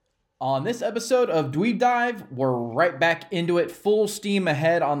On this episode of Dweeb Dive, we're right back into it, full steam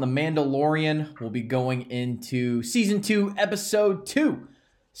ahead on The Mandalorian. We'll be going into Season 2, Episode 2.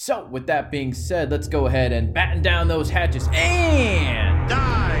 So, with that being said, let's go ahead and batten down those hatches and...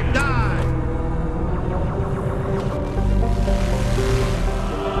 Dive! Dive!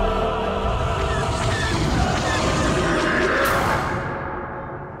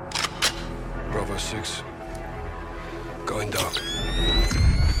 Bravo 6. Going dark.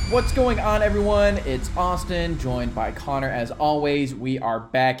 What's going on, everyone? It's Austin, joined by Connor. As always, we are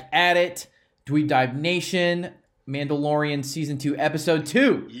back at it. Dweeb Dive Nation, Mandalorian Season 2, Episode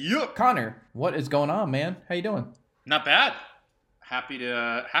 2. Yup. Connor, what is going on, man? How you doing? Not bad. Happy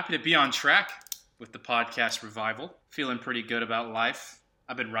to be on track with the podcast revival. Feeling pretty good about life.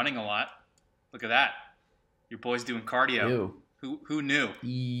 I've been running a lot. Look at that. Your boy's doing cardio. Ew. Who knew?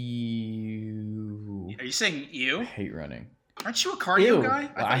 Ew. Are you saying ew? I hate running. Aren't you a cardio Ew.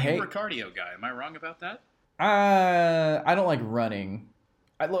 guy? I thought you hate... were a cardio guy. Am I wrong about that? I don't like running.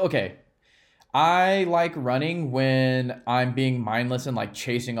 Okay. I like running when I'm being mindless and like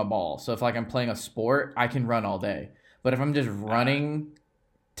chasing a ball. So if like I'm playing a sport, I can run all day. But if I'm just running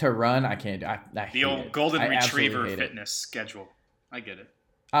to run, I can't do it. I hate The old it. golden I retriever absolutely hate fitness schedule. I get it.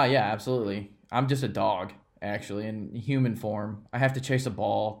 Oh, yeah, absolutely. I'm just a dog, actually, in human form. I have to chase a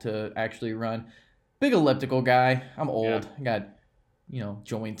ball to actually run. Big elliptical guy. I'm old. Yeah. I got,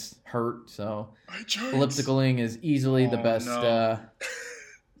 joints hurt, so My joints. ellipticaling is easily the best no.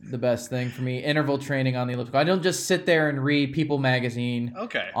 the best thing for me. Interval training on the elliptical. I don't just sit there and read People magazine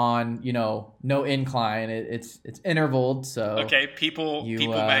Okay. on, no incline. It's intervaled, so Okay, People you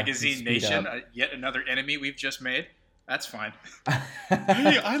Magazine speed Nation, up. Yet another enemy we've just made. That's fine.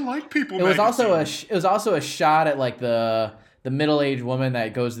 Hey, I like People It was Magazine. also a shot at like the middle-aged woman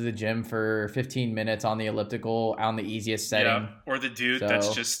that goes to the gym for 15 minutes on the elliptical on the easiest setting. Yeah, or the dude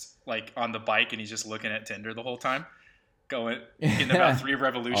that's just like on the bike and he's just looking at Tinder the whole time, going in about 3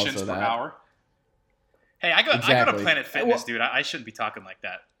 revolutions Also per that. hour. Hey, I go to Exactly. Planet Fitness, dude. I shouldn't be talking like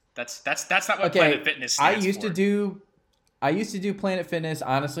that. That's not what Planet Fitness stands I used for. to do Planet Fitness.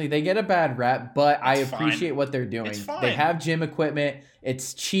 Honestly, they get a bad rap, but I appreciate what they're doing. It's fine. They have gym equipment.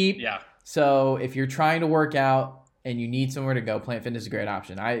 It's cheap. Yeah. So if you're trying to work out and you need somewhere to go, Planet Fitness is a great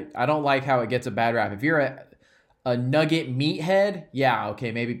option. I don't like how it gets a bad rap. If you're a nugget meathead, yeah,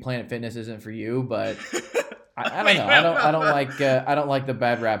 okay, maybe Planet Fitness isn't for you, but I don't know. I don't like the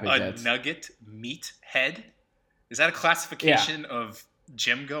bad rap it gets. A nugget meathead? Is that a classification of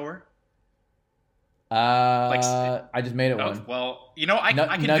gym goer? I just made it one. Well, I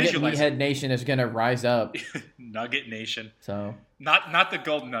can Nugget visualize Meathead it. Nation is gonna rise up. Nugget Nation. So Not the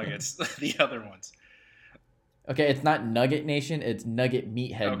gold nuggets, the other ones. okay, it's not Nugget Nation, it's Nugget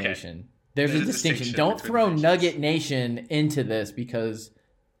Meathead Okay. Nation. There's There's a a distinction. distinction Don't between throw nations. Nugget Nation into this because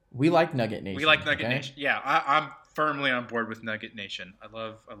we like Nugget Nation. We like Nugget okay? Nation. Yeah, I'm firmly on board with Nugget Nation. I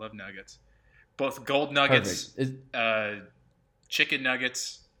love nuggets. Both gold nuggets, Perfect. chicken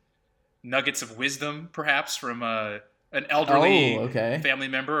nuggets, nuggets of wisdom, perhaps from an elderly family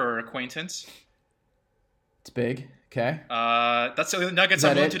member or acquaintance. It's big. Okay. That's the only nuggets Is I'm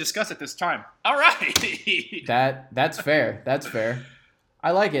that willing it? to discuss at this time. All right. That's fair. That's fair.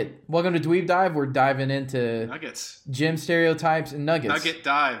 I like it. Welcome to Dweeb Dive. We're diving into Nuggets. gym stereotypes and nuggets. Nugget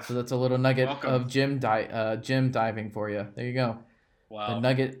dive. So that's a little nugget Welcome. of gym diving for you. There you go. Wow. The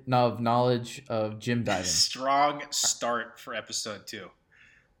nugget of knowledge of gym diving. Strong start for episode 2.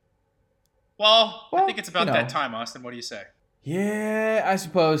 Well, I think it's about that time, Austin. What do you say? Yeah, I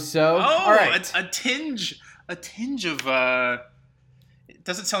suppose so. Oh, all right. a tinge of. It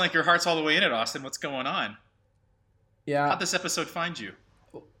doesn't sound like your heart's all the way in it, Austin. What's going on? Yeah. How'd this episode find you?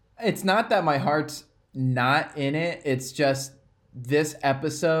 It's not that my heart's not in it. It's just this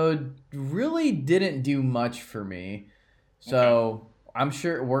episode really didn't do much for me. So I'm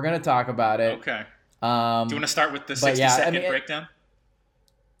sure we're going to talk about it. Okay. Do you want to start with the 60-second breakdown?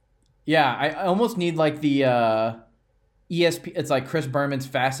 Yeah, I almost need like the ESP. It's like Chris Berman's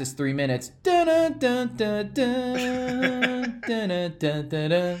fastest 3 minutes. Dun, dun, dun, dun, dun, dun, dun, dun,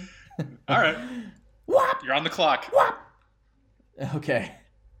 dun. All right. Whop! You're on the clock. Whop! Okay.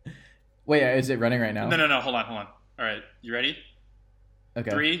 Wait, is it running right now? No. Hold on. All right. You ready? Okay.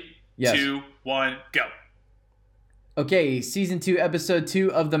 3, Yes. 2, 1, go. Okay, Season 2, Episode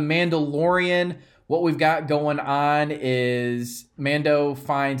 2 of The Mandalorian. What we've got going on is Mando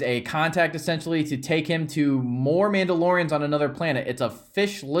finds a contact, essentially, to take him to more Mandalorians on another planet. It's a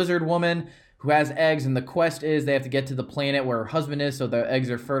fish lizard woman who has eggs, and the quest is they have to get to the planet where her husband is so the eggs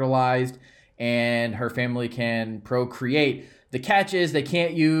are fertilized and her family can procreate. The catch is they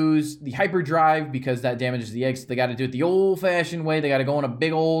can't use the hyperdrive because that damages the eggs. So they got to do it the old-fashioned way. They got to go on a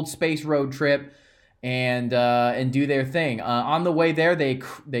big old space road trip and do their thing. On the way there, they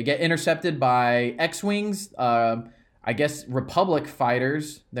get intercepted by X-Wings. I guess Republic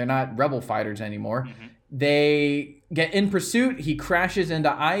fighters. They're not Rebel fighters anymore. Mm-hmm. They get in pursuit. He crashes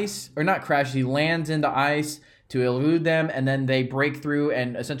into ice, or not crashes. He lands into ice to elude them, and then they break through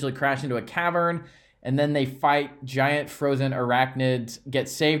and essentially crash into a cavern. And then they fight giant frozen arachnids, get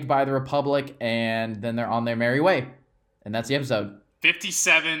saved by the Republic, and then they're on their merry way. And that's the episode.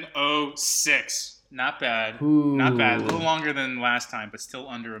 57:06. Not bad. Ooh. Not bad. A little longer than last time, but still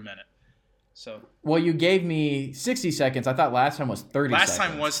under a minute. So. Well, you gave me 60 seconds. I thought last time was 30 seconds. Last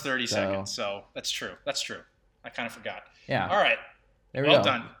time was 30 seconds, so that's true. That's true. I kind of forgot. Yeah. All right. There we go.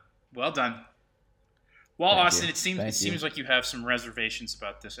 Done. Well done. Well, Thank Austin, you. it seems like you have some reservations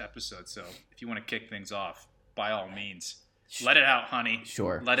about this episode, so if you want to kick things off, by all means. Let it out, honey.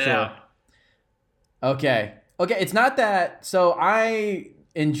 Sure. Let it out. Okay. It's not that. So I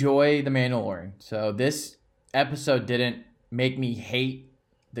enjoy The Mandalorian. So this episode didn't make me hate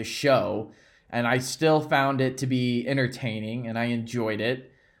the show, and I still found it to be entertaining, and I enjoyed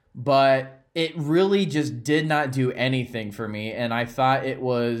it. But it really just did not do anything for me, and I thought it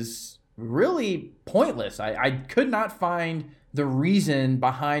was really pointless. I could not find the reason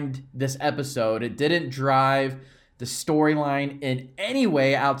behind this episode. It didn't drive the storyline in any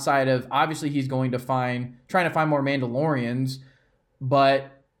way outside of, obviously he's trying to find more Mandalorians, but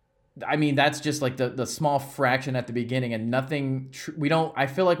I mean that's just like the small fraction at the beginning, and nothing I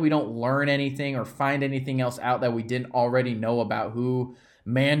feel like we don't learn anything or find anything else out that we didn't already know about who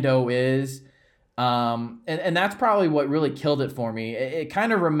Mando is. And that's probably what really killed it for me. It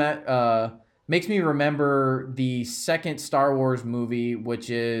kind of makes me remember the second Star Wars movie,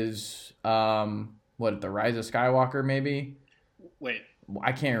 which is The Rise of Skywalker, maybe. Wait,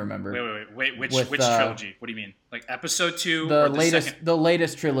 I can't remember. Wait. Which trilogy? What do you mean? Like Episode 2? The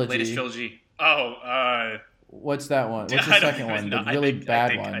latest trilogy. Latest trilogy. Oh, what's that one? What's the second one? The really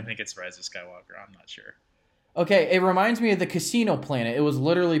bad one. I think it's Rise of Skywalker. I'm not sure. Okay, it reminds me of the Casino Planet. It was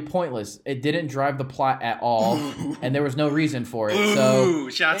literally pointless. It didn't drive the plot at all, and there was no reason for it. So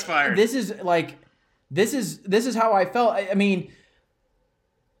shots fired. This is how I felt. I mean,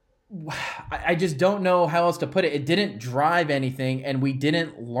 I just don't know how else to put it. It didn't drive anything, and we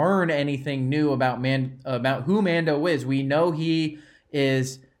didn't learn anything new about who Mando is. We know he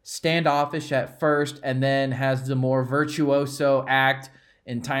is standoffish at first, and then has the more virtuoso act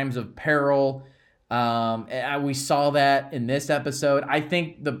in times of peril. We saw that in this episode. I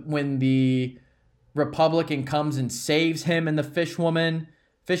think when the Republican comes and saves him and the fish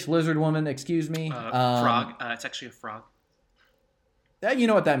lizard woman, excuse me. Frog. It's actually a frog. You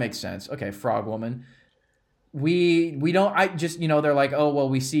know what? That makes sense. Okay, frog woman. We don't. I just they're like, oh well,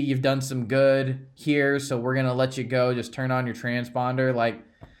 we see you've done some good here, so we're gonna let you go. Just turn on your transponder. Like,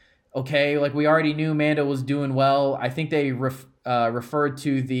 okay, like we already knew Mando was doing well. I think they referred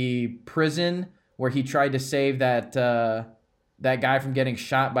to the prison where he tried to save that guy from getting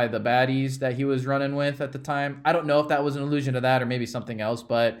shot by the baddies that he was running with at the time. I don't know if that was an allusion to that or maybe something else,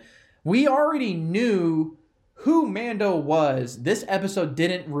 but we already knew who Mando was. This episode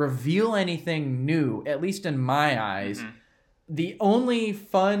didn't reveal anything new, at least in my eyes. Mm-hmm. The only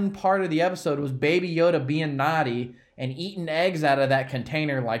fun part of the episode was Baby Yoda being naughty and eating eggs out of that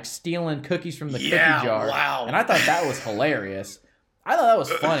container, like stealing cookies from the cookie jar. Wow. And I thought that was hilarious. I thought that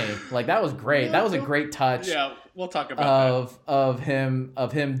was funny. Like, that was great. That was a great touch. Yeah, we'll talk about that. Of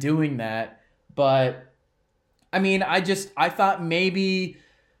him doing that. But I mean, I thought maybe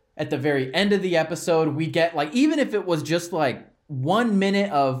at the very end of the episode we get, like, even if it was just like 1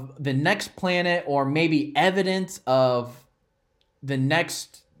 minute of the next planet or maybe evidence of the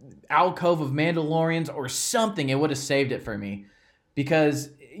next alcove of Mandalorians or something, it would have saved it for me.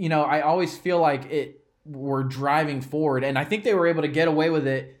 Because, I always feel like we're driving forward, and I think they were able to get away with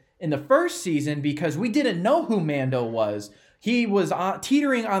it in the first season because we didn't know who Mando was. He was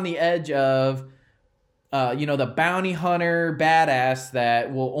teetering on the edge of the bounty hunter badass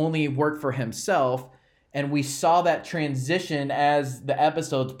that will only work for himself, and we saw that transition as the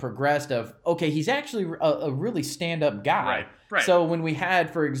episodes progressed of, okay, he's actually a really stand-up guy. Right. So when we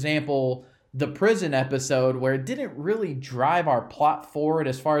had, for example, the prison episode where it didn't really drive our plot forward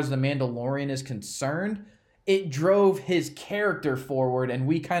as far as the Mandalorian is concerned, it drove his character forward, and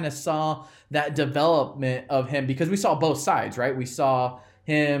we kind of saw that development of him because we saw both sides, right? We saw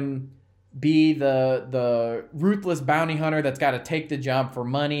him be the ruthless bounty hunter that's got to take the job for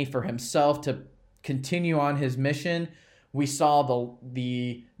money for himself to continue on his mission. We saw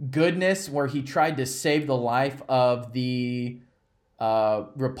the goodness where he tried to save the life of the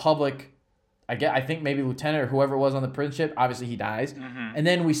Republic. I think maybe lieutenant or whoever it was on the prison ship. Obviously, he dies. Mm-hmm. And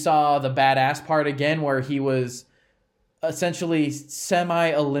then we saw the badass part again where he was essentially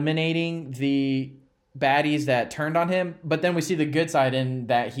semi-eliminating the baddies that turned on him. But then we see the good side in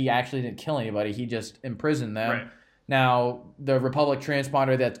that he actually didn't kill anybody. He just imprisoned them. Right. Now, the Republic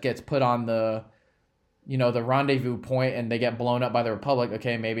transponder that gets put on the rendezvous point and they get blown up by the Republic,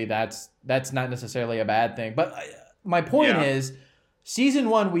 okay, maybe that's not necessarily a bad thing. But my point is, Season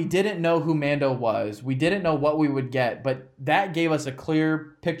 1, we didn't know who Mando was. We didn't know what we would get, but that gave us a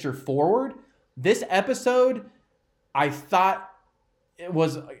clear picture forward. This episode, I thought it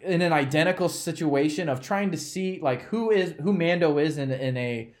was in an identical situation of trying to see like who Mando is in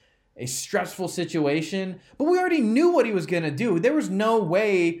a stressful situation, but we already knew what he was going to do. There was no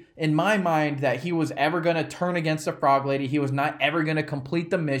way in my mind that he was ever going to turn against the frog lady. He was not ever going to complete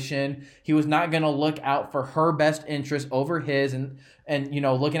the mission. He was not going to look out for her best interest over his and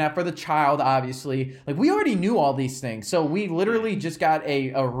looking out for the child, obviously. Like, we already knew all these things. So we literally just got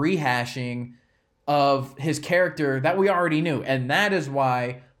a rehashing of his character that we already knew. And that is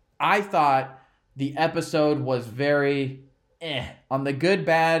why I thought the episode was very on the good,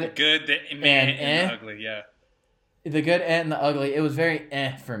 bad, the good, the and the ugly, yeah. The good and the ugly. It was very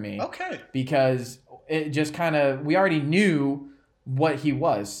for me. Okay. Because it just kind of, we already knew what he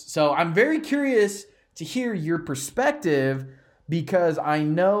was. So I'm very curious to hear your perspective because I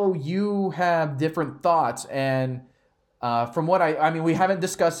know you have different thoughts. And from what I mean, we haven't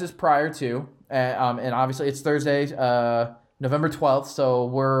discussed this prior to, and obviously it's Thursday, November 12th. So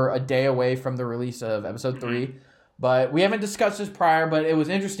we're a day away from the release of episode 3. But we haven't discussed this prior, but it was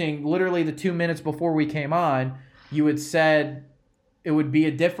interesting. Literally the 2 minutes before we came on, you had said it would be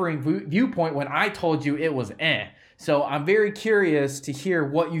a differing viewpoint when I told you it was So I'm very curious to hear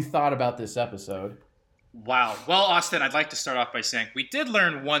what you thought about this episode. Wow. Well, Austin, I'd like to start off by saying we did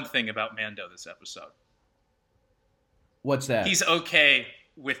learn one thing about Mando this episode. What's that? He's okay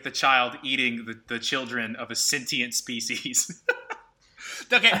with the child eating the children of a sentient species.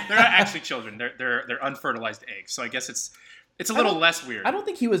 Okay, they're not actually children. They're unfertilized eggs. So I guess it's a little less weird. I don't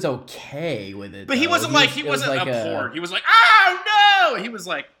think he was okay with it. But though. he wasn't he wasn't abhorred. He was like, "Oh no!" He was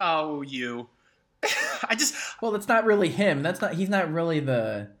like, "Oh, you." Well, that's not really him. He's not really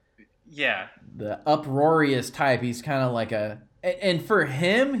the uproarious type. He's kind of like and for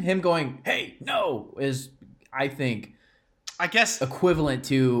him going, "Hey, no," is, I think, I guess equivalent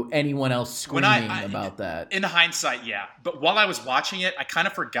to anyone else screaming about that. In hindsight, yeah. But while I was watching it, I kind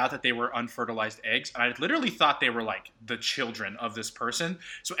of forgot that they were unfertilized eggs. And I literally thought they were like the children of this person.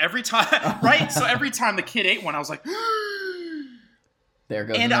 So every time, right? So every time the kid ate one, I was like, there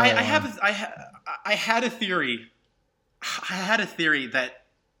goes. And I had a theory. I had a theory that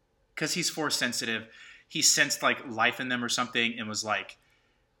because he's force sensitive, he sensed like life in them or something and was like,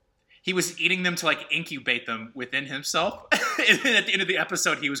 he was eating them to like incubate them within himself. And then at the end of the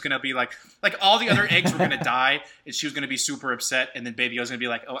episode, he was going to be like all the other eggs were going to die and she was going to be super upset. And then Baby Yoda's going to be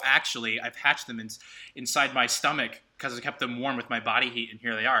like, oh, actually, I've hatched them inside my stomach because I kept them warm with my body heat. And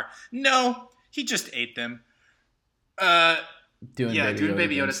here they are. No, he just ate them. Doing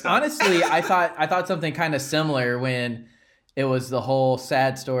Baby Yoda stuff. Honestly, I thought something kind of similar when it was the whole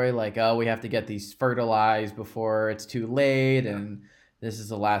sad story. Like, oh, we have to get these fertilized before it's too late. And this is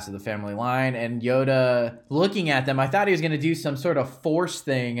the last of the family line. And Yoda looking at them, I thought he was going to do some sort of force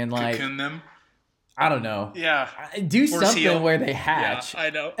thing and like, cocoon them. I don't know. Yeah. Do force something heal. Where they hatch. Yeah, I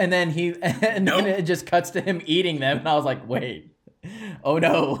know. And then then it just cuts to him eating them. And I was like, wait, oh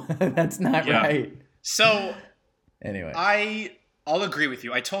no, that's not right. So anyway, I'll agree with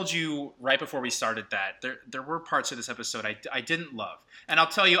you. I told you right before we started that there were parts of this episode I didn't love. And I'll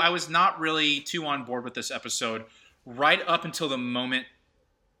tell you, I was not really too on board with this episode right up until the moment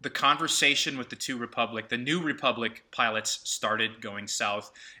the conversation with the new Republic pilots started going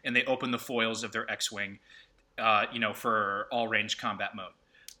south and they opened the foils of their X-Wing, for all-range combat mode.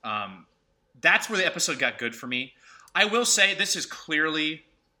 That's where the episode got good for me. I will say this is clearly,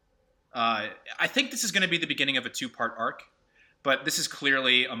 I think this is going to be the beginning of a 2-part arc, but this is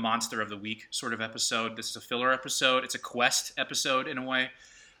clearly a Monster of the Week sort of episode. This is a filler episode. It's a quest episode in a way.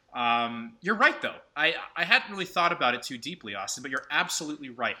 You're right, though. I hadn't really thought about it too deeply, Austin, but you're absolutely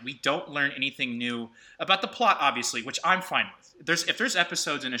right. We don't learn anything new about the plot, obviously, which I'm fine with. If there's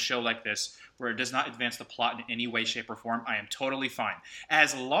episodes in a show like this where it does not advance the plot in any way, shape, or form, I am totally fine.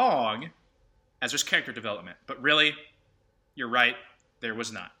 As long as there's character development. But really, you're right, there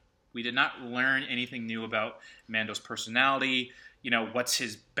was not. We did not learn anything new about Mando's personality. What's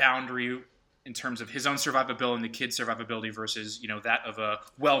his boundary in terms of his own survivability and the kid's survivability versus, that of a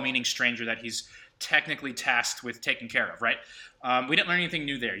well-meaning stranger that he's technically tasked with taking care of, right? We didn't learn anything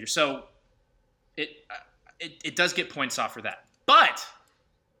new there. So it does get points off for that. But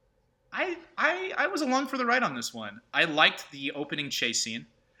I was along for the ride on this one. I liked the opening chase scene.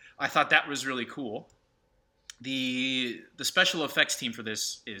 I thought that was really cool. The special effects team for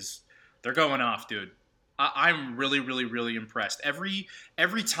this they're going off, dude. I'm really, really, really impressed. Every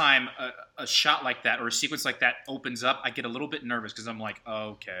time a shot like that or a sequence like that opens up, I get a little bit nervous because I'm like,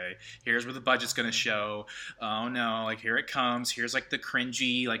 okay, here's where the budget's going to show. Oh, no, like here it comes. Here's like the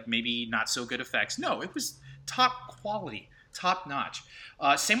cringy, like maybe not so good effects. No, it was top quality, top notch.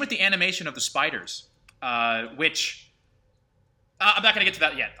 Same with the animation of the spiders, which I'm not going to get to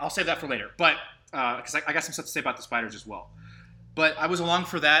that yet. I'll save that for later. But because I got some stuff to say about the spiders as well. But I was along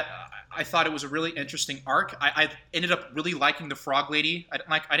for that. I thought it was a really interesting arc. I ended up really liking the frog lady.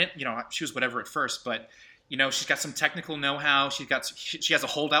 I didn't, she was whatever at first, but she's got some technical know-how. She has a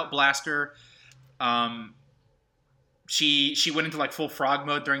holdout blaster. She went into like full frog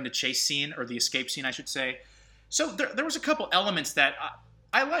mode during the chase scene, or the escape scene, I should say. So there was a couple elements that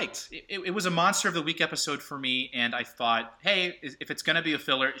I liked. It was a Monster of the Week episode for me, and I thought, hey, if it's going to be a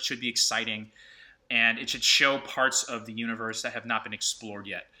filler, it should be exciting. And it should show parts of the universe that have not been explored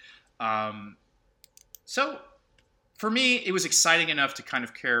yet. So, for me, it was exciting enough to kind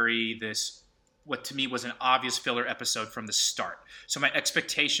of carry this, what to me was an obvious filler episode from the start. So my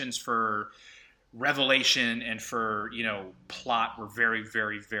expectations for revelation and for, plot were very,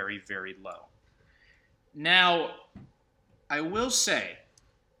 very, very, very low. Now, I will say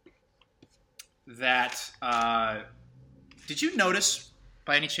that, did you notice,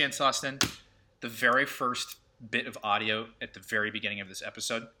 by any chance, Austin, the very first bit of audio at the very beginning of this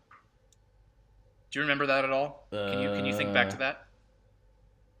episode? Do you remember that at all? Can you think back to that?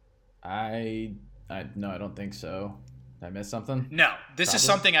 No, I don't think so. Did I miss something? No, this Probably. Is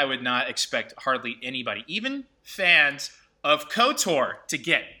something I would not expect hardly anybody, even fans of KOTOR, to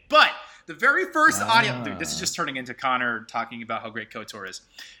get. But the very first audio, dude, this is just turning into Connor talking about how great KOTOR is.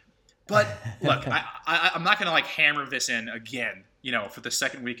 But look, I'm not going to hammer this in again, for the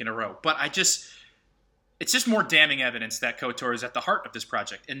second week in a row. But it's just more damning evidence that KOTOR is at the heart of this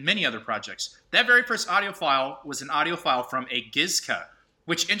project and many other projects. That very first audio file was an audio file from a Gizka,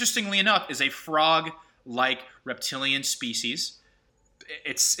 which, interestingly enough, is a frog-like reptilian species.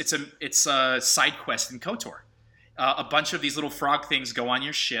 It's a side quest in KOTOR. A bunch of these little frog things go on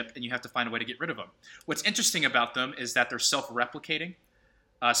your ship, and you have to find a way to get rid of them. What's interesting about them is that they're self-replicating.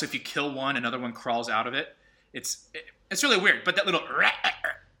 So if you kill one, another one crawls out of it. It's really weird. But that little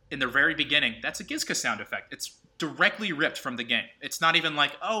in the very beginning, that's a Gizka sound effect. It's directly ripped from the game. It's not even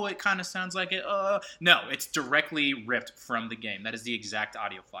like, oh, it kind of sounds like it. No, it's directly ripped from the game. That is the exact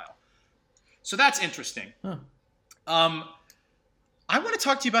audio file. So that's interesting. Huh. I want to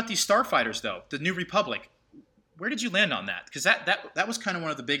talk to you about these starfighters, though. The New Republic. Where did you land on that? Because that was kind of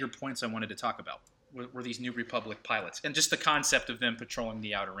one of the bigger points I wanted to talk about. Were these New Republic pilots and just the concept of them patrolling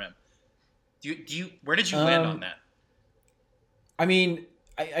the Outer Rim. Where did you land on that? I mean,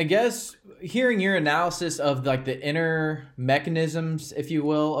 I guess hearing your analysis of the inner mechanisms, if you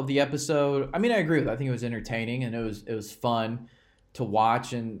will, of the episode, I mean, I agree with it. I think it was entertaining and it was fun to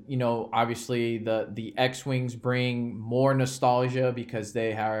watch. And, obviously the X-Wings bring more nostalgia because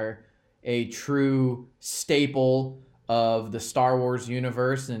they are a true staple of the Star Wars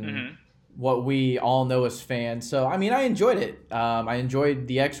universe and what we all know as fans. So, I mean, I enjoyed it. I enjoyed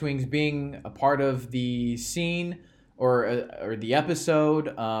the X-Wings being a part of the scene or the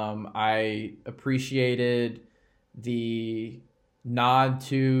episode. I appreciated the nod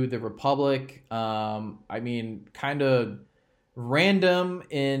to the Republic. I mean, kind of random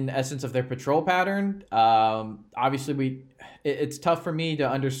in essence of their patrol pattern. Obviously, it's tough for me to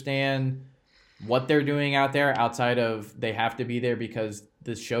understand what they're doing out there outside of they have to be there because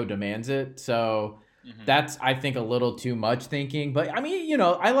the show demands it. So that's, I think, a little too much thinking. But, I mean,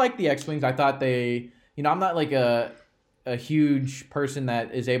 I like the X-Wings. I thought they, I'm not like a huge person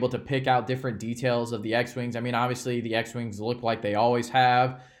that is able to pick out different details of the X-Wings. I mean, obviously the X-Wings look like they always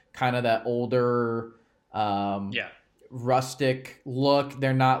have, kind of that older, rustic look.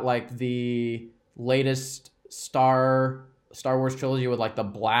 They're not like the latest Star Wars trilogy with like the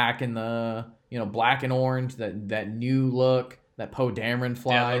black and the, black and orange, that new look that Poe Dameron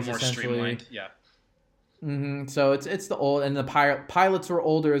flies, more essentially. Streamlined. Yeah. So it's the old, and the pilots were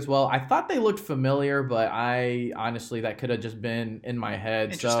older as well. I thought they looked familiar, but I honestly, that could have just been in my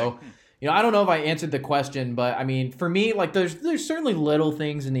head. So, I don't know if I answered the question, but I mean, for me, like there's certainly little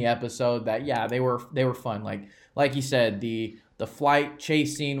things in the episode that, yeah, they were fun. Like you said, the The flight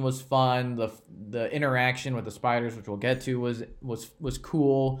chase scene was fun. The interaction with the spiders, which we'll get to, was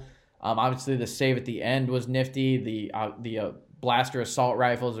cool. Obviously, the save at the end was nifty. The blaster assault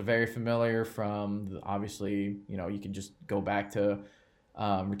rifles are very familiar from, obviously, you can just go back to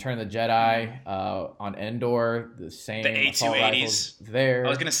Return of the Jedi on Endor. The same the assault rifles there. I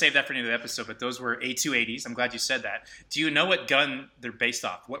was going to save that for the end of the episode, but those were A280s. I'm glad you said that. Do you know what gun they're based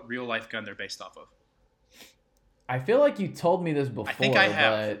off? What real-life gun they're based off of? I feel like you told me this before. I think I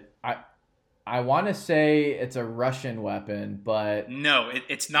have. But I want to say it's a Russian weapon, but no,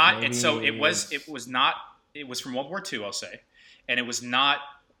 it's not. And so it was not. It was from World War II, I'll say, and it was not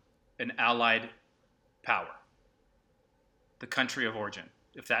an Allied power. The country of origin,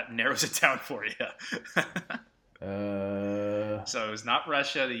 if that narrows it down for you. So it was not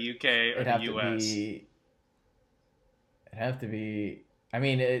Russia, the UK, or the US. It'd have to be. I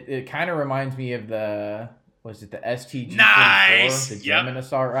mean, it kind of reminds me of the STG-44, nice! the German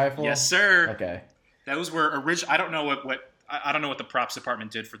assault rifle? Yes, sir. Okay. Those were original. I don't know what the props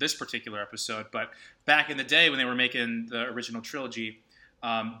department did for this particular episode, but back in the day when they were making the original trilogy,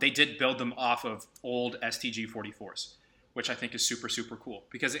 they did build them off of old STG-44s, which I think is super, super cool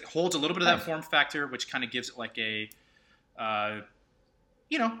because it holds a little bit of that form factor, which kind of gives it like a,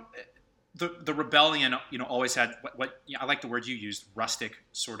 the Rebellion, always had what I like the word you used, rustic,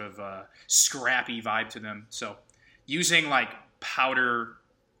 sort of scrappy vibe to them. So using like powder,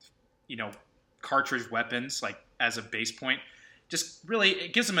 cartridge weapons like as a base point, just really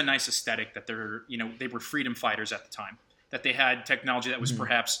it gives them a nice aesthetic that they're, they were freedom fighters at the time, that they had technology that was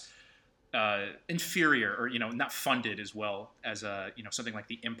perhaps inferior or, not funded as well as something like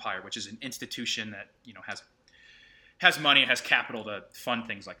the Empire, which is an institution that, has money, has capital to fund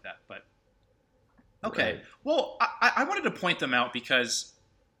things like that. But okay. Right. Well, I wanted to point them out because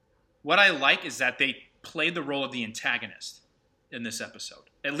what I like is that they played the role of the antagonist in this episode,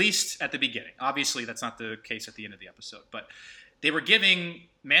 at least at the beginning. Obviously, that's not the case at the end of the episode, but they were giving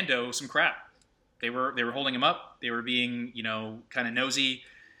Mando some crap. They were holding him up. They were being, kind of nosy,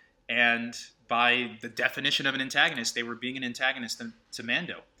 and by the definition of an antagonist, they were being an antagonist to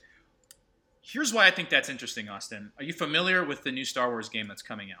Mando. Here's why I think that's interesting, Austin. Are you familiar with the new Star Wars game that's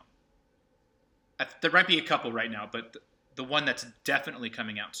coming out? There might be a couple right now, but the one that's definitely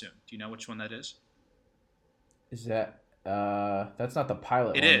coming out soon. Do you know which one that is? Is that that's not the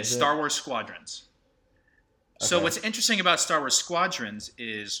pilot one? It is Star Wars Squadrons. Okay. So what's interesting about Star Wars Squadrons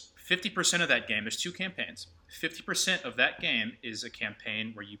is 50% of that game, there's 2 campaigns. 50% of that game is a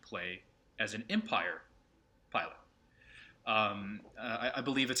campaign where you play as an Empire pilot. I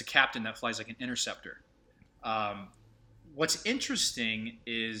believe it's a captain that flies like an interceptor. What's interesting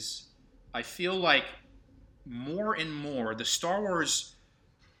is I feel like more and more the Star Wars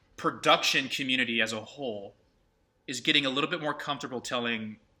production community as a whole is getting a little bit more comfortable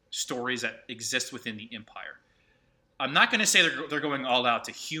telling stories that exist within the Empire. I'm not going to say they're going all out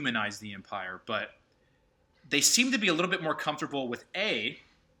to humanize the Empire, but they seem to be a little bit more comfortable with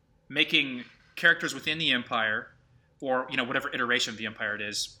making characters within the Empire, or whatever iteration of the Empire it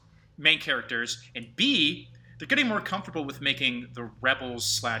is, main characters, and B, they're getting more comfortable with making the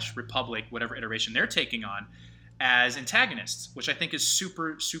Rebels / Republic, whatever iteration they're taking on, as antagonists, which I think is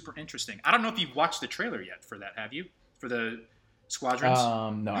super, super interesting. I don't know if you've watched the trailer yet for that, have you? For the Squadrons?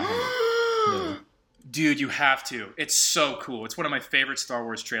 No, I haven't. No. Dude, you have to. It's so cool. It's one of my favorite Star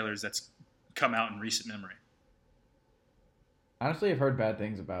Wars trailers that's come out in recent memory. Honestly, I've heard bad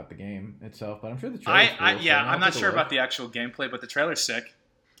things about the game itself, but I'm sure the trailer's cool. I'm not sure about the actual gameplay, but the trailer's sick.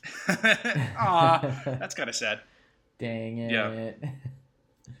 Aw, that's kind of sad. Dang it. Yeah.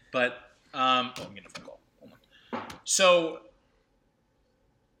 But, I'm getting a phone call. Hold on. So,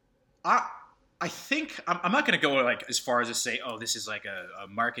 I think, I'm not going to go like as far as to say, oh, this is like a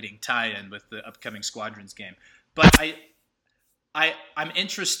marketing tie-in with the upcoming Squadrons game. But I'm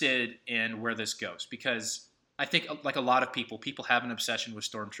interested in where this goes because I think, like a lot of people have an obsession with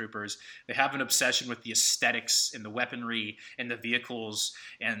stormtroopers. They have an obsession with the aesthetics and the weaponry and the vehicles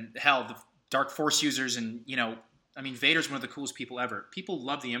and, hell, the Dark Force users. And, Vader's one of the coolest people ever. People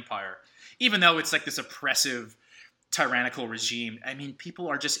love the Empire, even though it's like this oppressive, tyrannical regime. People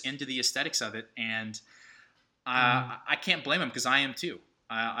are just into the aesthetics of it. And I can't blame them because I am too.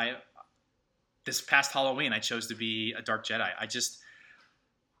 This past Halloween, I chose to be a Dark Jedi.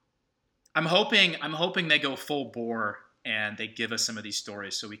 I'm hoping they go full bore and they give us some of these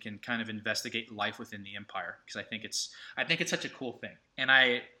stories so we can kind of investigate life within the Empire, because I think it's such a cool thing. And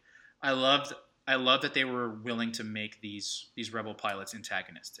I loved that they were willing to make these rebel pilots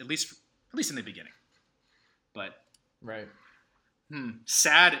antagonists, at least in the beginning. But right.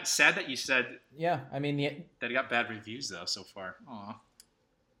 Sad that you said. Yeah, I mean that it got bad reviews though so far. Aw.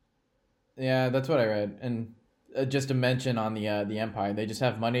 Yeah, that's what I read. And just to mention on the Empire, they just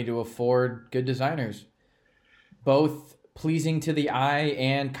have money to afford good designers, both pleasing to the eye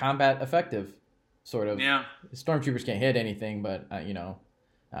and combat effective, sort of. Yeah. Stormtroopers can't hit anything, but I don't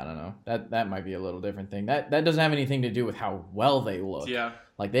know. That might be a little different thing. That doesn't have anything to do with how well they look. Yeah.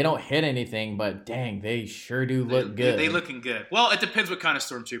 Like they don't hit anything, but dang, they sure do look good. They looking good. Well, it depends what kind of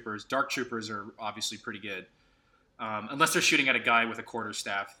stormtroopers. Dark troopers are obviously pretty good, unless they're shooting at a guy with a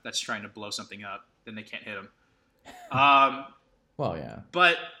quarterstaff that's trying to blow something up. Then they can't hit him. Well, yeah.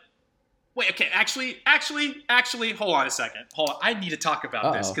 But wait, okay. Actually, hold on a second. Hold on. I need to talk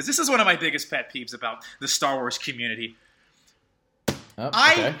about this because this is one of my biggest pet peeves about the Star Wars community.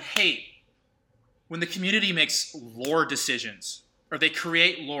 I hate when the community makes lore decisions or they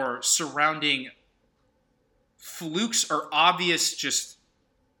create lore surrounding flukes or obvious just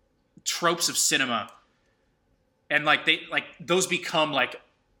tropes of cinema. And those become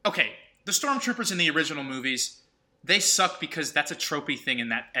okay, the stormtroopers in the original movies, they suck because that's a tropey thing in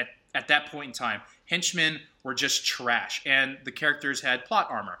that at that point in time. Henchmen were just trash and the characters had plot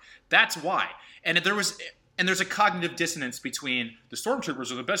armor. That's why. And there's a cognitive dissonance between the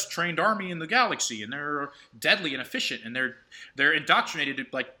stormtroopers are the best trained army in the galaxy, and they're deadly and efficient, and they're indoctrinated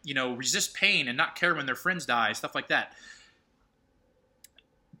to resist pain and not care when their friends die, stuff like that.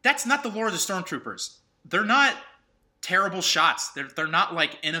 That's not the lore of the stormtroopers. They're not terrible shots. They're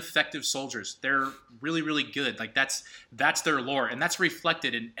not ineffective soldiers. They're really, really good. That's their lore, and that's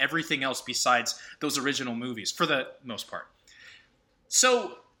reflected in everything else besides those original movies for the most part.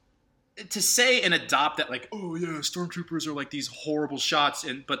 So to say and adopt that oh yeah, stormtroopers are these horrible shots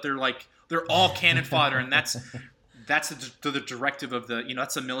but they're all cannon fodder and that's the directive of the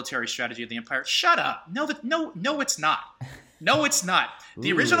that's the military strategy of the Empire. Shut up. No, it's not. No, it's not.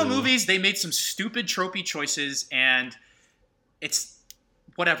 The original movies, they made some stupid tropey choices and it's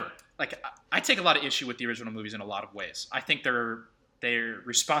whatever. I take a lot of issue with the original movies in a lot of ways. I think they're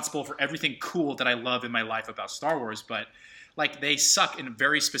responsible for everything cool that I love in my life about Star Wars, but they suck in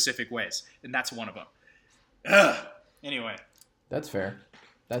very specific ways, and that's one of them. Ugh. Anyway. That's fair.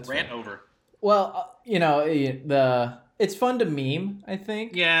 That's rant fair. over. Well, it's fun to meme, I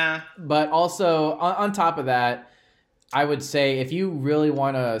think. Yeah. But also, on top of that, I would say if you really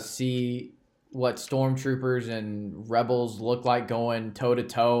want to see what stormtroopers and rebels look like going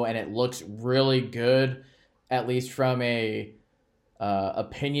toe-to-toe, and it looks really good, at least from a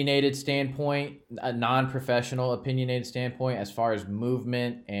opinionated standpoint, a non-professional opinionated standpoint, as far as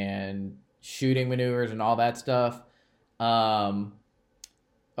movement and shooting maneuvers and all that stuff. Oh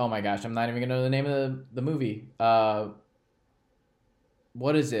my gosh, I'm not even gonna know the name of the movie.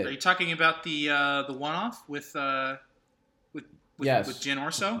 What is it? Are you talking about the one-off with yes, with Jyn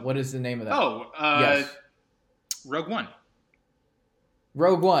Erso? What is the name of that? Yes. Rogue One.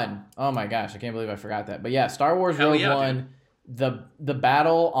 Rogue One. Oh my gosh, I can't believe I forgot that. But yeah, Star Wars Rogue One. Dude. The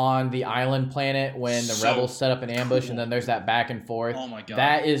battle on the island planet when the rebels set up an ambush and then there's that back and forth. Oh my god.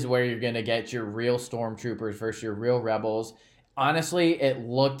 That is where you're going to get your real stormtroopers versus your real rebels. Honestly, it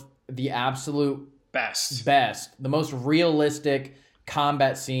looked the absolute best. The most realistic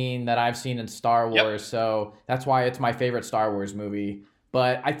combat scene that I've seen in Star Wars. Yep. So that's why it's my favorite Star Wars movie.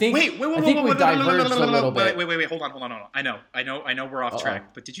 But I think we've diverged a little bit. Wait, hold on. I know we're off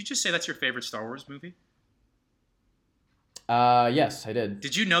track. But did you just say that's your favorite Star Wars movie? Yes, I did.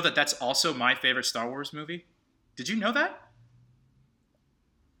 Did you know that that's also my favorite Star Wars movie? Did you know that?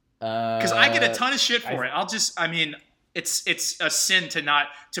 Because I get a ton of shit for it. It's a sin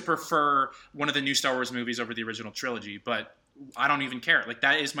to prefer one of the new Star Wars movies over the original trilogy, but I don't even care.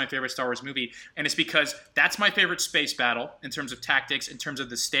 That is my favorite Star Wars movie, and it's because that's my favorite space battle in terms of tactics, in terms of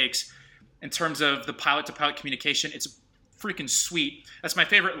the stakes, in terms of the pilot-to-pilot communication. It's freaking sweet. That's my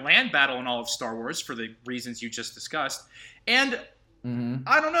favorite land battle in all of Star Wars for the reasons you just discussed. And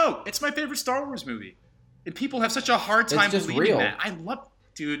I don't know. It's my favorite Star Wars movie. And people have such a hard time believing that. I love...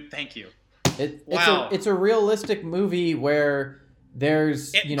 Dude, thank you. It's a realistic movie where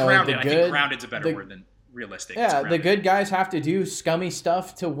there's, grounded. the good... I think grounded's a better word than realistic. Yeah, the good guys have to do scummy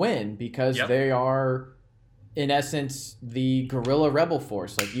stuff to win because they are, in essence, the guerrilla rebel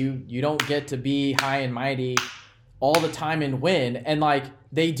force. You don't get to be high and mighty all the time and win. And,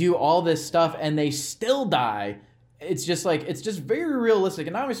 they do all this stuff and they still die. It's just very realistic.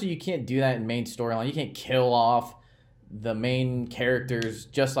 And obviously you can't do that in main storyline. You can't kill off the main characters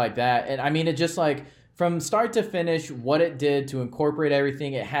just like that. And I mean, it just from start to finish, what it did to incorporate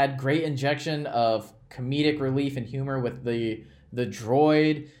everything, it had great injection of comedic relief and humor with the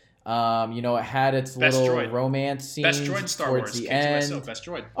droid. It had its Best little droid. romance scenes Best droid in Star towards Wars. the Can't do end. myself. Best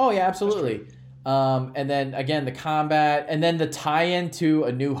droid. Oh yeah, absolutely. And then again, the combat, and then the tie-in to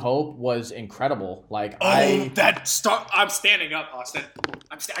A New Hope was incredible. I'm standing up, Austin.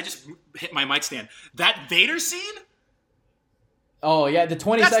 I just hit my mic stand. That Vader scene. Oh yeah, the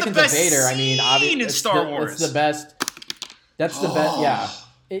 20 That's seconds the best of Vader. I mean, obviously, scene in Star Wars. It's the best. That's the best. Yeah,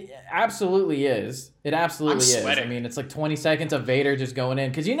 it absolutely is. It absolutely is. I mean, it's like 20 seconds of Vader just going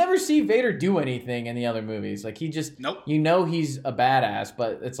in, because you never see Vader do anything in the other movies. Like, he just, he's a badass,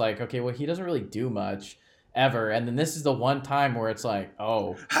 but it's like, okay, well, he doesn't really do much ever. And then this is the one time where it's like,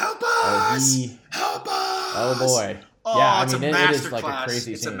 help us, help us. Oh boy. Oh, yeah, I it's mean, it is like a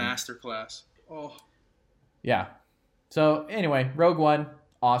crazy scene. It's a masterclass. Oh. Yeah. So anyway, Rogue One,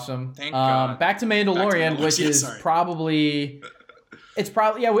 awesome. Thank God. Back to Mandalorian, which is probably,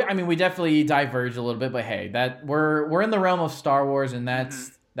 we definitely diverge a little bit, but hey, that we're in the realm of Star Wars, and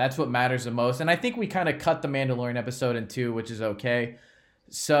that's what matters the most. And I think we kind of cut the Mandalorian episode in two, which is okay.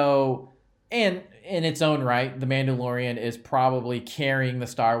 So, and in its own right, the Mandalorian is probably carrying the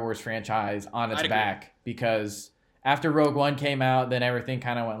Star Wars franchise on its back, because after Rogue One came out, then everything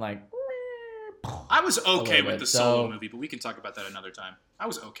kind of went like. I was okay with the Solo movie, but we can talk about that another time. I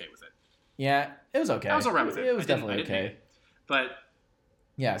was okay with it. Yeah, it was okay. I was alright with it. It was definitely okay. But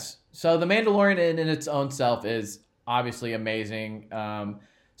yes, so the Mandalorian in its own self is obviously amazing.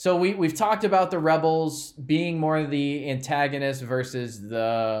 So we've talked about the Rebels being more the antagonist versus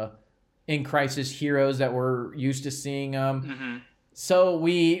the in crisis heroes that we're used to seeing. So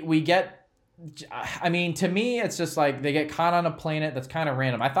we get. I mean, to me, it's just like they get caught on a planet that's kind of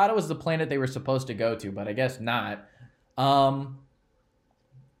random. I thought it was the planet they were supposed to go to, but I guess not.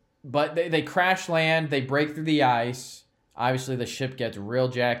 But they crash land. They break through the ice. Obviously, the ship gets real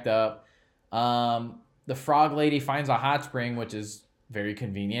jacked up. The frog lady finds a hot spring, which is very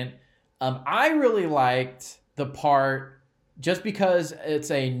convenient. I really liked the part, just because it's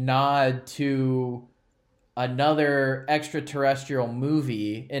a nod to another extraterrestrial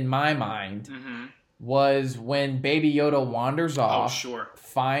movie in my mind, was when Baby Yoda wanders off,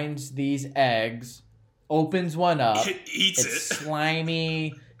 finds these eggs, opens one up, eats it's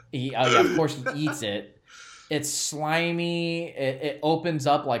slimy. Of course he eats it. It's slimy. It opens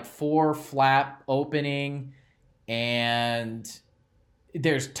up like 4 flap opening, and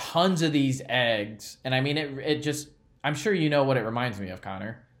there's tons of these eggs. And I mean, it just, I'm sure you know what it reminds me of,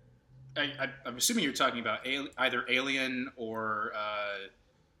 Connor. I'm assuming you're talking about either Alien or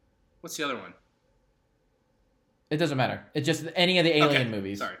what's the other one? It doesn't matter. It's just any of the Alien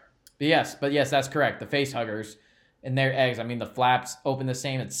movies. Sorry. But yes, that's correct. The face huggers and their eggs. I mean, the flaps open the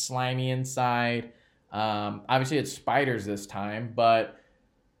same. It's slimy inside. Obviously, it's spiders this time, but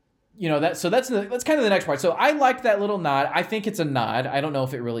that's kind of the next part. So I like that little nod. I think it's a nod. I don't know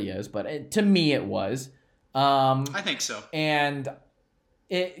if it really is, but to me, it was. I think so. And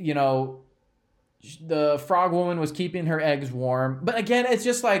the frog woman was keeping her eggs warm. But again, it's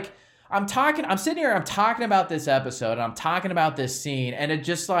just like, I'm sitting here, I'm talking about this episode, and I'm talking about this scene, and it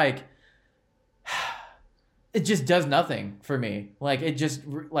just like, it just does nothing for me. Like, it just,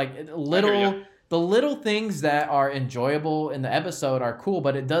 like, the little things that are enjoyable in the episode are cool,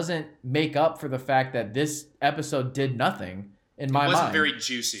 but it doesn't make up for the fact that this episode did nothing in my mind. It wasn't very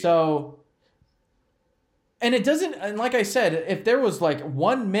juicy. So, and it doesn't, and like I said, if there was like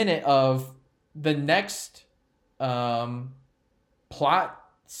 1 minute of the next plot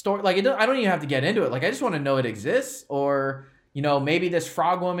story, like I don't even have to get into it. Like, I just want to know it exists, or maybe this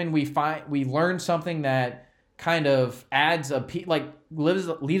frog woman, we learn something that kind of adds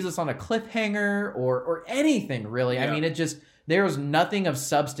leaves us on a cliffhanger, or anything really. Yeah. I mean, there was nothing of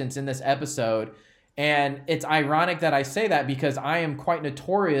substance in this episode, and it's ironic that I say that, because I am quite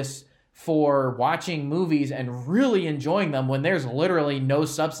notorious for watching movies and really enjoying them when there's literally no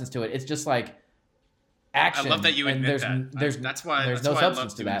substance to it. It's just like action. I love that you admit that. That's why I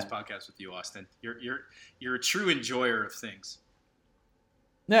love doing this podcast with you, Austin. You're a true enjoyer of things.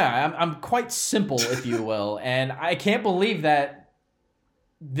 Yeah, I'm quite simple, if you will, and I can't believe that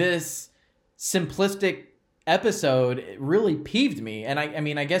this simplistic episode really peeved me. And I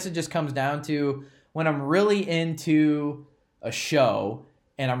mean, I guess it just comes down to when I'm really into a show,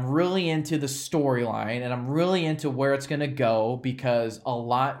 and I'm really into the storyline, and I'm really into where it's going to go, because a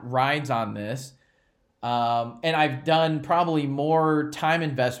lot rides on this. And I've done probably more time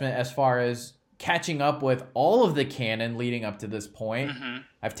investment as far as catching up with all of the canon leading up to this point.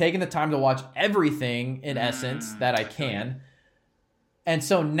 I've taken the time to watch everything, in essence, that I can. And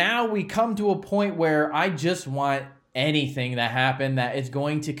so now we come to a point where I just want anything that happened that is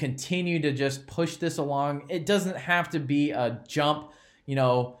going to continue to just push this along. It doesn't have to be a jump.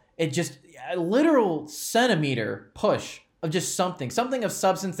 it just a literal centimeter push of just something of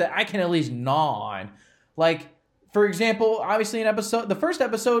substance that I can at least gnaw on. Like, for example, obviously the first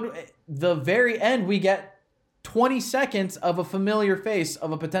episode, the very end, we get 20 seconds of a familiar face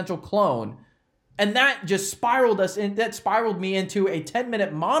of a potential clone. And that just spiraled me into a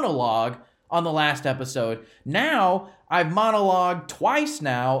 10-minute monologue on the last episode. Now, I've monologued twice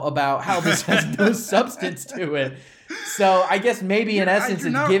now about how this has no substance to it. So I guess maybe in essence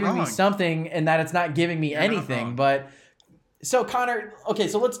it's giving me something and that it's not giving me anything. But so Connor, okay,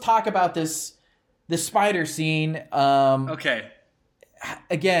 so let's talk about this spider scene. Okay.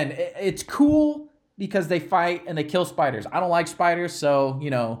 Again, it's cool because they fight and they kill spiders. I don't like spiders, so,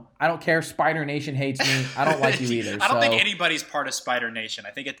 I don't care if Spider Nation hates me. I don't like you either. I don't think anybody's part of Spider Nation.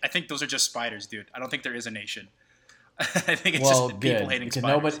 I think those are just spiders, dude. I don't think there is a nation. I think it's just people hating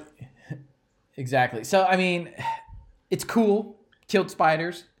spiders. Exactly. So, I mean, it's cool. Killed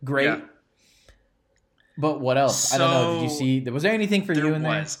spiders. Great. Yeah. But what else? So, I don't know. Did you see? Was there anything for you in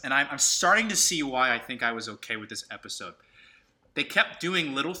there? And I'm starting to see why I think I was okay with this episode. They kept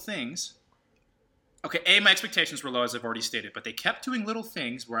doing little things. Okay, my expectations were low, as I've already stated, but they kept doing little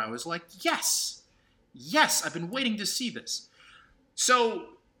things where I was like, yes, I've been waiting to see this. So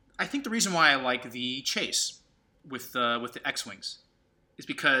I think the reason why I like the chase with the X-Wings is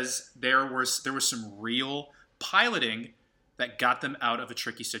because there was some real piloting that got them out of a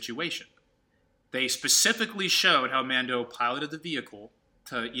tricky situation. They specifically showed how Mando piloted the vehicle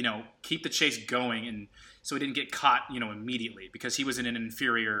to, keep the chase going, and so he didn't get caught, immediately, because he was in an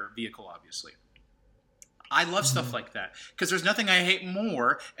inferior vehicle, obviously. I love stuff like that, because there's nothing I hate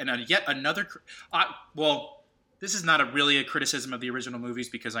more, and yet another... this is not really a criticism of the original movies,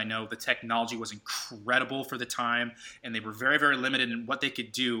 because I know the technology was incredible for the time, and they were very, very limited in what they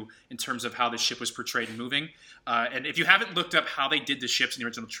could do in terms of how the ship was portrayed and moving. And if you haven't looked up how they did the ships in the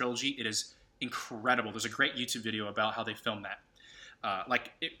original trilogy, it is incredible. There's a great YouTube video about how they filmed that.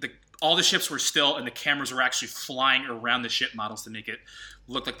 All the ships were still, and the cameras were actually flying around the ship models to make it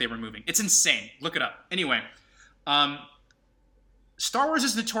look like they were moving. It's insane. Look it up. Anyway, Star Wars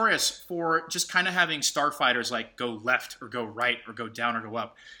is notorious for just kind of having starfighters go left or go right or go down or go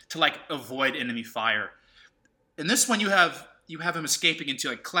up to avoid enemy fire. In this one, you have him escaping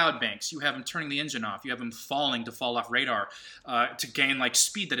into cloud banks. You have him turning the engine off. You have him falling to fall off radar to gain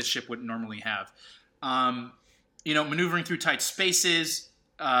speed that a ship wouldn't normally have. Maneuvering through tight spaces.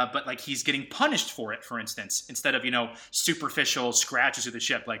 But he's getting punished for it, for instance, instead of, superficial scratches of the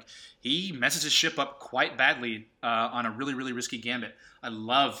ship. He messes his ship up quite badly on a really, really risky gambit. I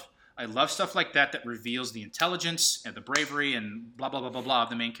love stuff like that reveals the intelligence and the bravery and blah, blah, blah, blah, blah of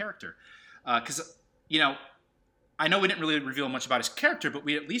the main character. Because, I know we didn't really reveal much about his character, but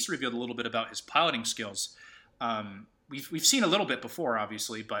we at least revealed a little bit about his piloting skills. We've seen a little bit before,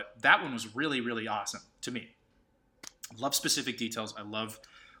 obviously, but that one was really, really awesome to me. I love specific details. I love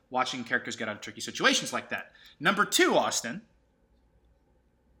watching characters get out of tricky situations like that. Number 2, Austin.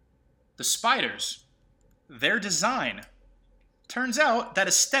 The spiders. Their design. Turns out that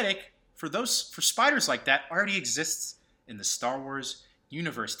aesthetic for spiders like that already exists in the Star Wars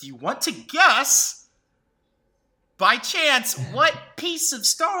universe. Do you want to guess, by chance, what piece of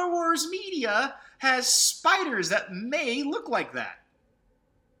Star Wars media has spiders that may look like that?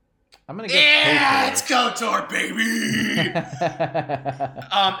 I'm gonna get it's KOTOR, baby!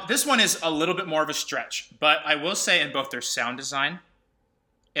 This one is a little bit more of a stretch, but I will say in both their sound design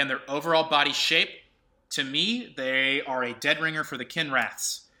and their overall body shape, to me, they are a dead ringer for the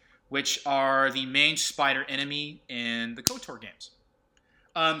Kinraths, which are the main spider enemy in the KOTOR games.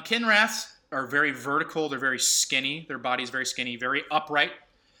 Kinraths are very vertical, they're very skinny, their body is very skinny, very upright,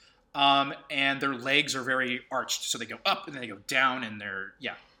 and their legs are very arched, so they go up and then they go down, and they're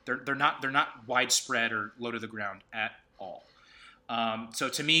not widespread or low to the ground at all. So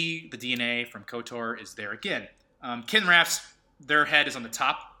to me, the DNA from KOTOR is there again. Kinraths, their head is on the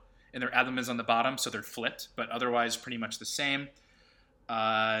top and their abdomen is on the bottom, so they're flipped, but otherwise pretty much the same.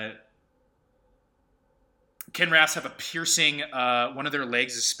 Kinraths have a piercing. One of their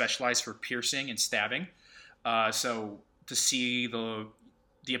legs is specialized for piercing and stabbing. So to see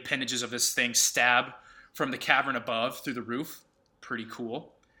the appendages of this thing stab from the cavern above through the roof, pretty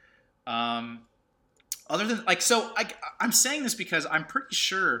cool. Other than I'm saying this because I'm pretty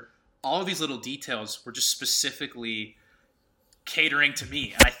sure all of these little details were just specifically catering to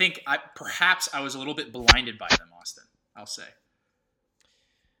me, and I think perhaps I was a little bit blinded by them, Austin. I'll say.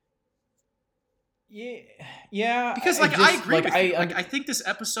 Yeah. Because I agree with you. I think this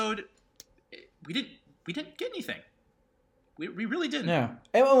episode we didn't get anything. We really didn't. Yeah.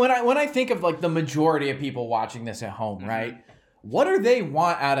 And when I think of the majority of people watching this at home, right? what do they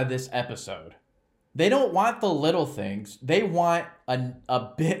want out of this episode? They don't want the little things. They want a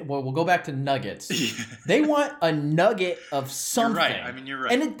bit. Well, we'll go back to nuggets. They want a nugget of something. You're right. I mean, you're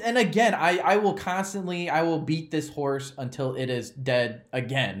right. And again, I will beat this horse until it is dead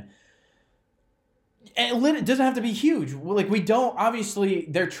again. And it doesn't have to be huge. Like, we don't, obviously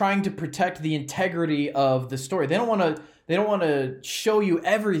they're trying to protect the integrity of the story. They don't want to show you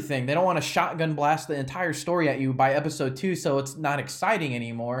everything. They don't want to shotgun blast the entire story at you by episode 2, so it's not exciting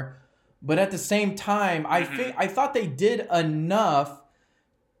anymore. But at the same time, I thought they did enough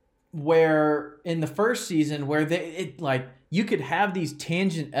where in the first season where you could have these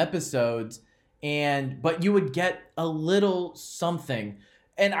tangent episodes but you would get a little something.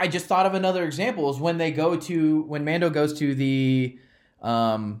 And I just thought of another example is when Mando goes to the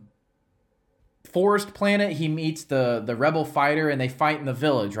forest planet, he meets the rebel fighter and they fight in the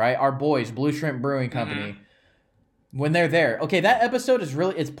village, right? Our boys, Blue Shrimp Brewing Company. Mm-hmm. When they're there. Okay, that episode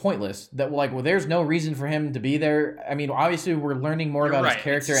it's pointless. There's no reason for him to be there. I mean, obviously we're learning more about his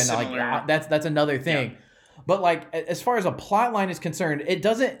character and that's another thing. Yeah. But as far as a plot line is concerned, it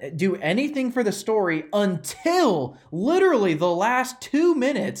doesn't do anything for the story until literally the last 2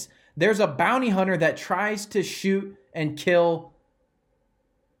 minutes. There's a bounty hunter that tries to shoot and kill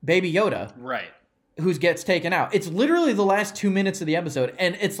Baby Yoda. Right. Who gets taken out. It's literally the last 2 minutes of the episode.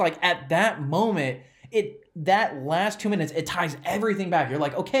 And it's at that moment, that last 2 minutes, it ties everything back. You're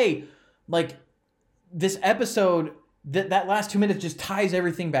like, okay, this episode, that last 2 minutes just ties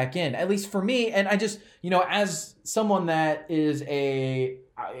everything back in, at least for me. And I just, as someone that is I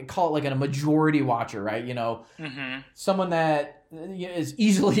call it a majority watcher, right? Someone that is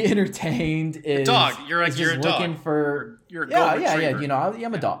easily entertained is a dog. You're a looking dog. For you're a golden retriever.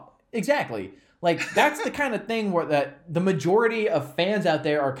 I'm a dog. Exactly. That's the kind of thing that the majority of fans out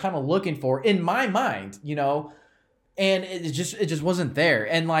there are kind of looking for, in my mind, and it just wasn't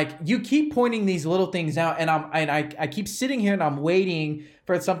there. And you keep pointing these little things out, and I keep sitting here and I'm waiting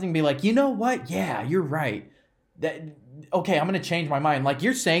for something to be like, you know what? Yeah, you're right. Okay, I'm gonna change my mind.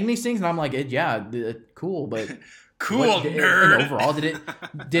 You're saying these things, and I'm like, yeah, cool, but cool nerd. And overall,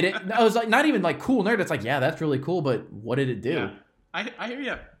 did it? I was not even cool nerd. It's yeah, that's really cool, but what did it do? Yeah. I hear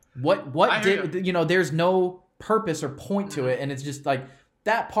you. What did there's no purpose or point to it, and it's just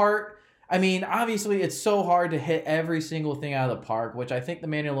that part. I mean, obviously it's so hard to hit every single thing out of the park, which I think the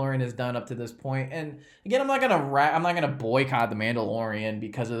Mandalorian has done up to this point. And again, I'm not gonna boycott the Mandalorian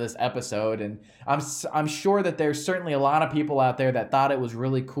because of this episode, and I'm sure that there's certainly a lot of people out there that thought it was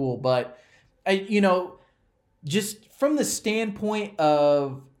really cool, but just from the standpoint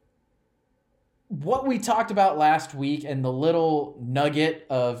of what we talked about last week and the little nugget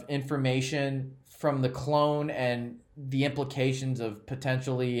of information from the clone and the implications of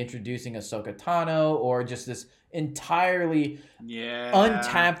potentially introducing Ahsoka Tano or just this entirely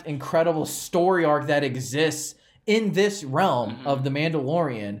untapped, incredible story arc that exists in this realm of The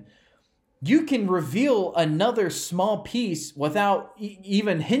Mandalorian, you can reveal another small piece without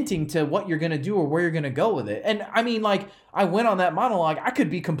even hinting to what you're going to do or where you're going to go with it. And I mean, I went on that monologue. I could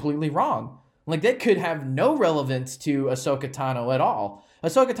be completely wrong. That could have no relevance to Ahsoka Tano at all.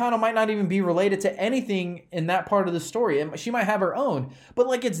 Ahsoka Tano might not even be related to anything in that part of the story. And she might have her own.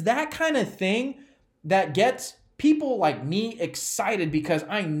 But it's that kind of thing that gets people like me excited because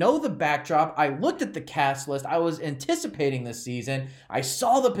I know the backdrop. I looked at the cast list. I was anticipating this season. I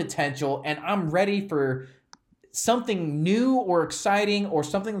saw the potential, and I'm ready for something new or exciting or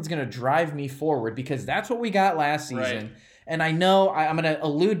something that's going to drive me forward, because that's what we got last season. Right. And I know I'm going to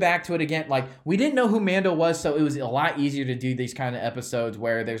allude back to it again. We didn't know who Mando was, so it was a lot easier to do these kind of episodes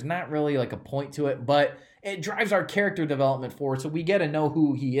where there's not really a point to it, but it drives our character development forward, so we get to know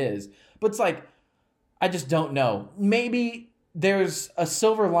who he is. But it's I just don't know. Maybe there's a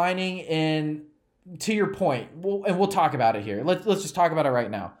silver lining in, to your point, and we'll talk about it here. Let's just talk about it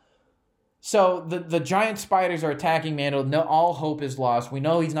right now. So the giant spiders are attacking Mando. No, all hope is lost. We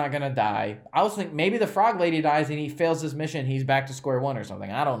know he's not going to die. I was thinking maybe the frog lady dies and he fails his mission. He's back to square one or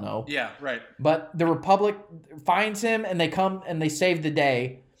something. I don't know. Yeah, right. But the Republic finds him and they come and they save the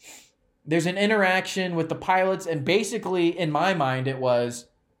day. There's an interaction with the pilots, and basically, in my mind, it was,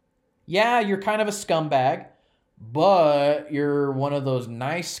 yeah, you're kind of a scumbag, but you're one of those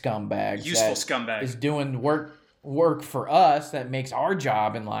nice scumbags. Useful scumbag. Is doing work for us that makes our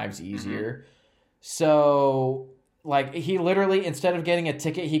job and lives easier. So he literally, instead of getting a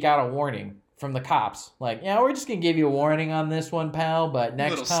ticket, he got a warning from the cops. Yeah, we're just gonna give you a warning on this one, pal, but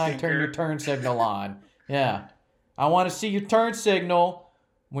next time turn your turn signal on. Yeah, I want to see your turn signal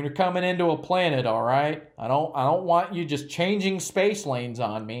when you're coming into a planet. All right, I don't want you just changing space lanes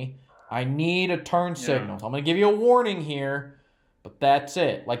on me. I need a turn signal. So I'm gonna give you a warning here. but that's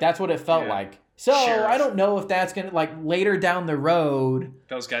it. Like, that's what it felt like. So Sheriff. I don't know if that's gonna, like, later down the road,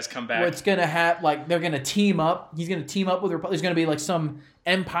 those guys come back. what's gonna happen? Like, they're gonna team up. He's gonna team up with. There's gonna be like some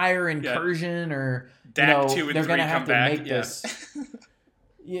empire incursion, or Dak 2 and they're 3 gonna have come to back. make this.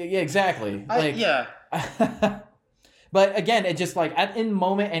 Yeah, exactly. Like, Yeah. But again, it just like in the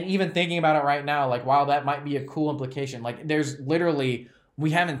moment, and even thinking about it right now, like, wow, that might be a cool implication. Like, there's literally,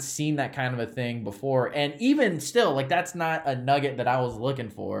 we haven't seen that kind of a thing before, and even still, like, that's not a nugget that I was looking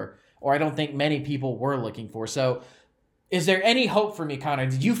for, or I don't think many people were looking for. So, is there any hope for me, Connor?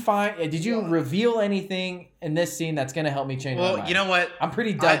 Did you reveal anything in this scene that's going to help me change my mind? Well, you know what? I'm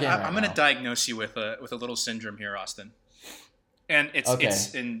pretty dug in. I'm going to diagnose you with a little syndrome here, Austin. And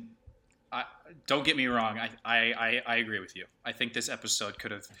it's in. Don't get me wrong. I agree with you. I think this episode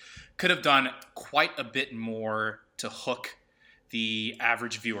could have done quite a bit more to hook the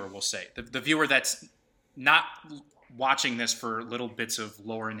average viewer. We'll say the viewer that's not watching this for little bits of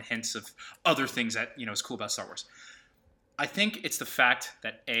lore and hints of other things that is cool about Star Wars. I think it's the fact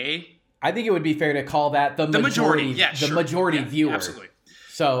that I think it would be fair to call that the majority. Yeah, the majority viewer. Absolutely.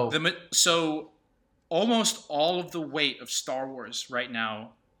 So almost all of the weight of Star Wars right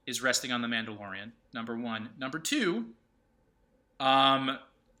now is resting on The Mandalorian, number one. Number two, what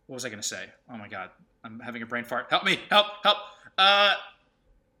was I going to say? Oh my God, I'm having a brain fart. Help me, help. Well,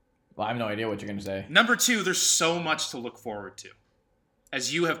 I have no idea what you're going to say. Number two, there's so much to look forward to.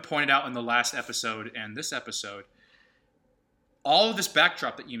 As you have pointed out in the last episode and this episode, all of this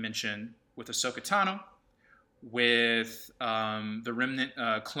backdrop that you mentioned with Ahsoka Tano, with the remnant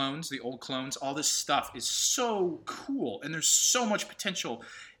clones, the old clones, all this stuff is so cool, and there's so much potential.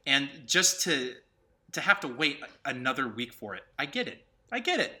 And just to have to wait another week for it, I get it.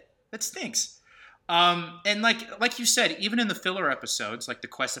 That stinks. And like you said, even in the filler episodes, like the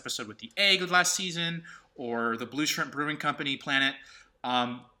quest episode with the egg last season, or the Blue Shrimp Brewing Company planet,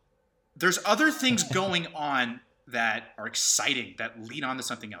 there's other things going on that are exciting, that lead on to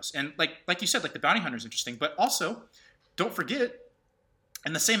something else. And like you said, like the bounty hunter is interesting, but also don't forget,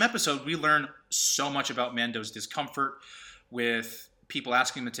 in the same episode, we learn so much about Mando's discomfort with people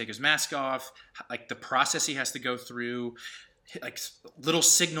asking him to take his mask off, like the process he has to go through, like little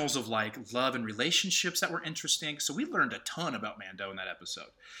signals of like love and relationships that were interesting. So we learned a ton about Mando in that episode.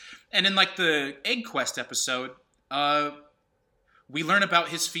 And in like the Egg Quest episode, we learn about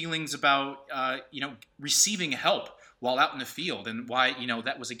his feelings about, receiving help while out in the field, and why,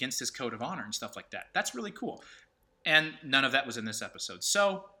 that was against his code of honor and stuff like that. That's really cool. And none of that was in this episode.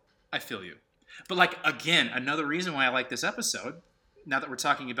 So I feel you. But like, again, another reason why I like this episode, now that we're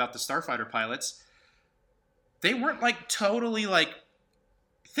talking about the Starfighter pilots, they weren't like totally like,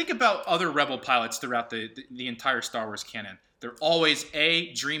 think about other Rebel pilots throughout the entire Star Wars canon. They're always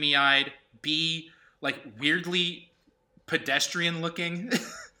A, dreamy-eyed, B, like weirdly pedestrian looking.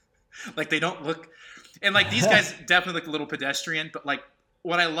 Like they don't look, and like these guys definitely look a little pedestrian, but like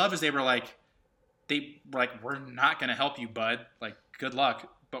what I love is they were like, we're not going to help you, bud. Like, good luck,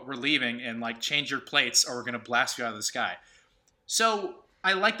 but we're leaving, and like change your plates or we're going to blast you out of the sky. So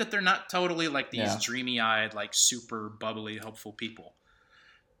I like that they're not totally like these dreamy-eyed, like super bubbly, hopeful people.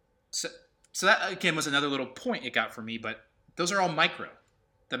 So that again was another little point it got for me, but those are all micro.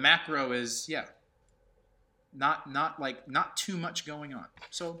 The macro is not too much going on.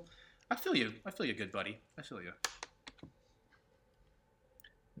 So I feel you. I feel you, good buddy. I feel you.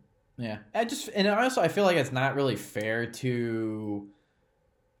 Yeah. I feel like it's not really fair to,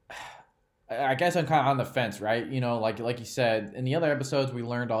 I guess I'm kind of on the fence, right? Like you said, in the other episodes, we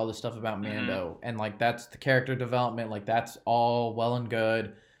learned all this stuff about Mando, and like that's the character development, like that's all well and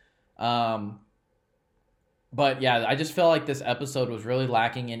good. But yeah, I just feel like this episode was really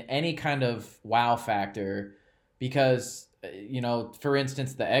lacking in any kind of wow factor, because, for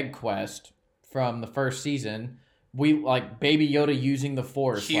instance, the Egg Quest from the first season, we like Baby Yoda using the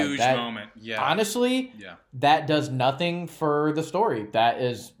Force. Huge like that, moment. Yeah. Honestly, that does nothing for the story. That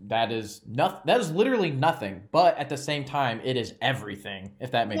is literally nothing. But at the same time, it is everything.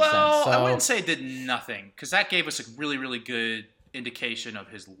 If that makes sense. Well, So, I wouldn't say it did nothing, because that gave us a really, really good indication of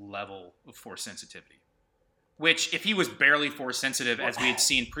his level of Force sensitivity. Which, if he was barely Force sensitive, as we had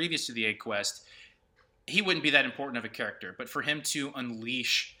seen previous to the Egg Quest, he wouldn't be that important of a character. But for him to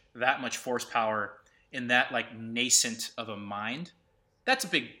unleash that much Force power in that like nascent of a mind, that's a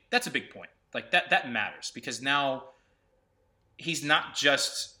big point. Like that matters, because now he's not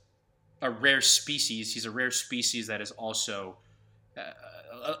just a rare species. He's a rare species that is also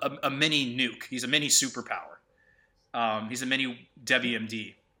a mini nuke. He's a mini superpower. He's a mini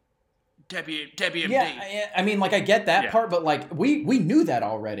WMD. WMD. Yeah, I mean, like I get that part, but like we knew that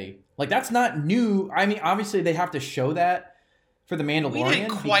already. Like that's not new. I mean, obviously they have to show that for the Mandalorian. We didn't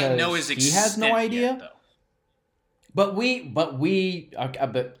quite know his extent. He has no idea. Yet, though. But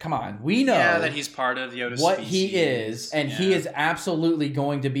come on, we know that he's part of Yoda's what species. he is, and he is absolutely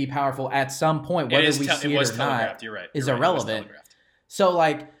going to be powerful at some point, whether we see it or not. You're right. Is irrelevant. So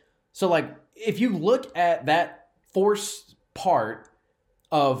like, if you look at that Force part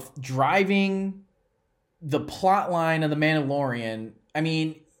of driving the plot line of the Mandalorian, I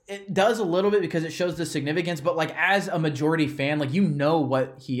mean, it does a little bit because it shows the significance, but like as a majority fan, like you know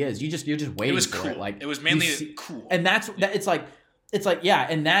what he is. You're just waiting. It was for cool. It. Like it was mainly cool, and it's like yeah,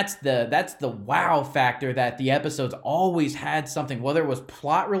 and that's the wow factor that the episodes always had something, whether it was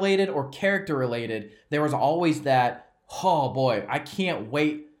plot related or character related. There was always that. Oh boy, I can't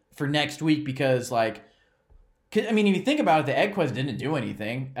wait for next week because like. I mean, if you think about it, the Egg Quest didn't do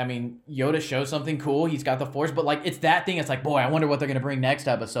anything. I mean, Yoda shows something cool. He's got the Force, but like, it's that thing. It's like, boy, I wonder what they're going to bring next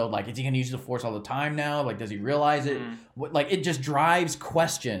episode. Like, is he going to use the Force all the time now? Like, does he realize it? Like, it just drives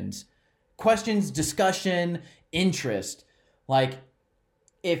questions, discussion, interest. Like,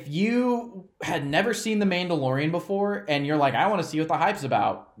 if you had never seen The Mandalorian before and you're like, I want to see what the hype's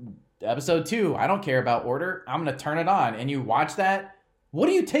about. Episode 2, I don't care about order. I'm going to turn it on. And you watch that. What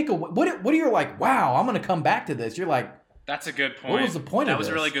do you take away? What are you like? Wow, I'm gonna come back to this. You're like, that's a good point. What was the point of this? That was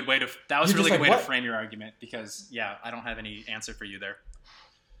a really good way to frame your argument because I don't have any answer for you there.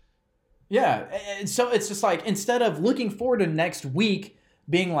 Yeah, and so it's just like instead of looking forward to next week,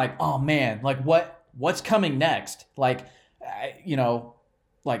 being like, oh man, like what's coming next? Like,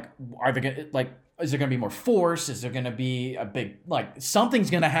 like are they gonna like? Is there going to be more Force? Is there going to be a big, like, something's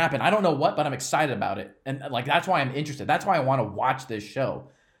going to happen. I don't know what, but I'm excited about it. And, like, that's why I'm interested. That's why I want to watch this show.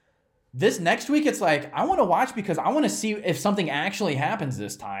 This next week, it's like, I want to watch because I want to see if something actually happens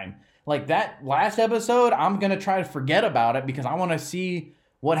this time. Like, that last episode, I'm going to try to forget about it because I want to see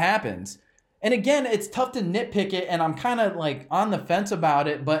what happens. And, again, it's tough to nitpick it, and I'm kind of, like, on the fence about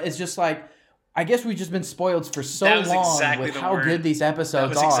it, but it's just like, I guess we've just been spoiled for so long with how good these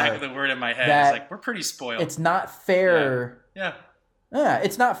episodes are. That was exactly the word in my head. It's like, we're pretty spoiled. It's not fair. Yeah.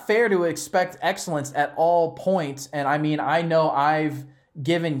 It's not fair to expect excellence at all points. And I mean, I know I've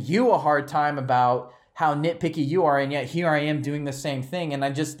given you a hard time about how nitpicky you are, and yet here I am doing the same thing. And I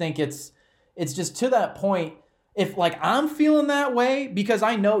just think it's just to that point. If like I'm feeling that way, because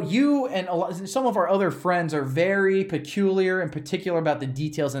I know you and some of our other friends are very peculiar and particular about the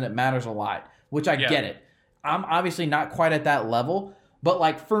details, and it matters a lot. Which I get it. I'm obviously not quite at that level. But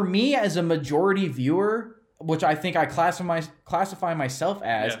like for me as a majority viewer, which I think I classify myself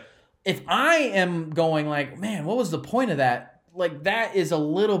as, if I am going like, man, what was the point of that? Like that is a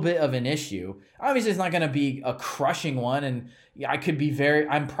little bit of an issue. Obviously it's not going to be a crushing one. And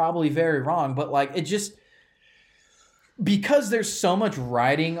I'm probably very wrong. But like it just, because there's so much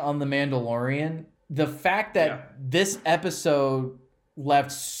riding on The Mandalorian, the fact that this episode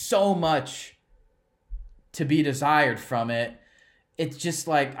left so much to be desired from it, it's just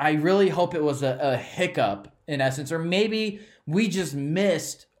like I really hope it was a hiccup in essence, or maybe we just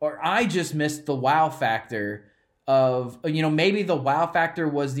missed, or I just missed the wow factor of, maybe the wow factor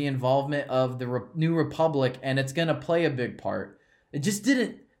was the involvement of the New Republic, and it's gonna play a big part. It just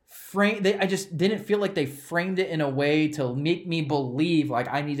didn't I just didn't feel like they framed it in a way to make me believe like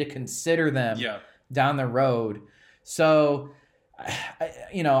I need to consider them down the road. So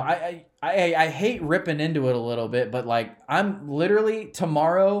I hate ripping into it a little bit, but like I'm literally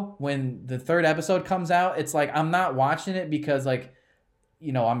tomorrow when the 3rd episode comes out, it's like I'm not watching it because like,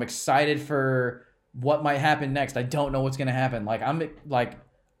 I'm excited for what might happen next. I don't know what's gonna happen. Like I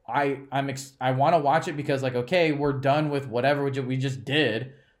want to watch it because like, okay, we're done with whatever we just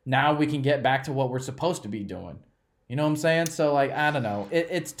did. Now we can get back to what we're supposed to be doing. You know what I'm saying? So, like, I don't know.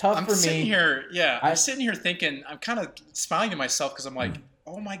 It's tough for me. I'm sitting here thinking, I'm kind of smiling to myself because I'm like,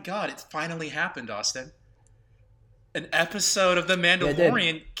 oh my God, it finally happened, Austin. An episode of The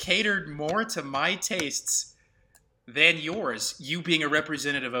Mandalorian catered more to my tastes than yours, you being a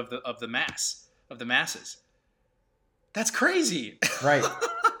representative of the masses. That's crazy. Right.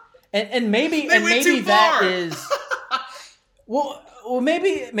 And maybe that is well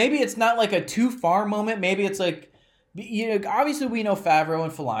maybe it's not like a too far moment. Maybe it's like, obviously we know Favreau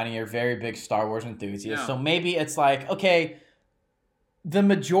and Filoni are very big Star Wars enthusiasts. Yeah. So maybe it's like, okay, the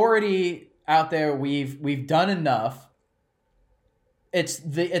majority out there, we've done enough. It's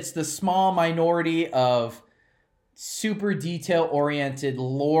the small minority of super detail oriented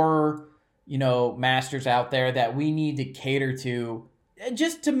lore, masters out there that we need to cater to,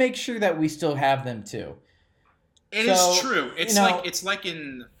 just to make sure that we still have them too. It is true. It's like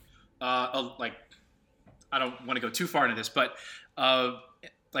in I don't want to go too far into this, but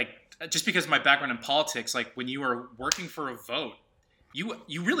like just because of my background in politics, like when you are working for a vote,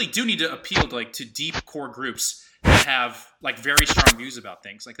 you really do need to appeal to to deep core groups that have like very strong views about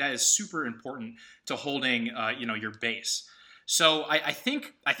things. Like that is super important to holding your base. So I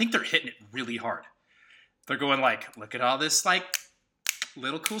think they're hitting it really hard. They're going like, look at all this like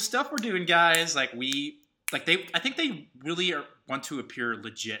little cool stuff we're doing, guys. I think they really want to appear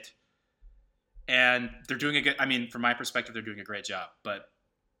legit, and they're doing a good. I mean, from my perspective, they're doing a great job. But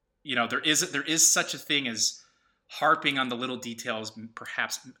there is such a thing as harping on the little details,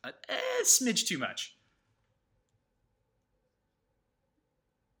 perhaps a smidge too much.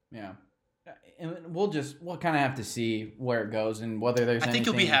 Yeah. And we'll kind of have to see where it goes and whether there's. I think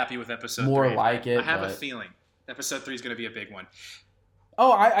you'll be happy with episode more 3. like it. I have a feeling episode 3 is going to be a big one.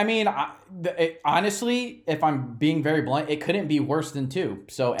 Oh, I mean, honestly, if I'm being very blunt, it couldn't be worse than 2.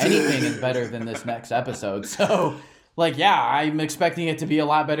 So anything is better than this next episode. So, I'm expecting it to be a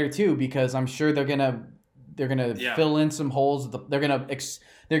lot better too, because I'm sure they're gonna fill in some holes. They're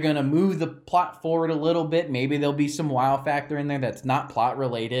gonna move the plot forward a little bit. Maybe there'll be some wow factor in there that's not plot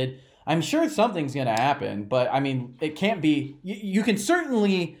related. I'm sure something's gonna happen, but I mean, it can't be. You can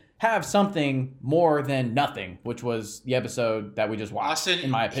certainly have something more than nothing, which was the episode that we just watched. Austin, in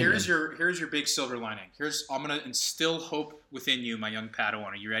my opinion, here's your big silver lining. I'm gonna instill hope within you, my young Padawan.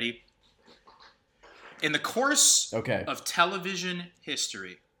 Are you ready? In the course of television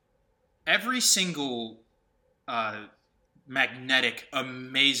history, every single magnetic,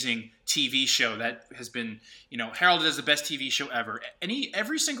 amazing TV show that has been, heralded as the best TV show ever,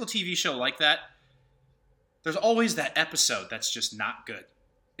 every single TV show like that, there's always that episode that's just not good.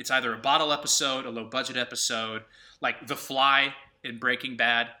 It's either a bottle episode, a low-budget episode, like The Fly in Breaking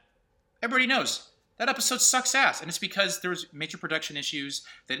Bad. Everybody knows that episode sucks ass, and it's because there was major production issues.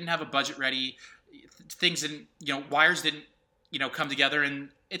 They didn't have a budget ready. Things didn't, wires didn't, come together, and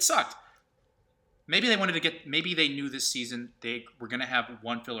it sucked. Maybe they knew this season they were going to have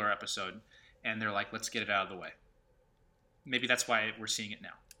one filler episode, and they're like, let's get it out of the way. Maybe that's why we're seeing it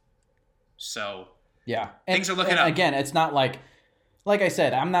now. So, yeah. Things are looking up. Again, it's not like I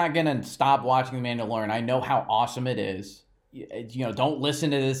said, I'm not going to stop watching The Mandalorian. I know how awesome it is. Don't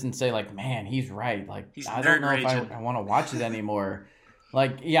listen to this and say like, man, he's right. Like, I don't know if I want to watch it anymore.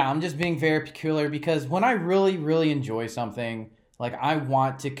 I'm just being very peculiar, because when I really, really enjoy something, I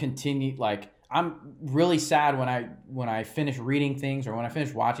want to continue. I'm really sad when I finish reading things or when I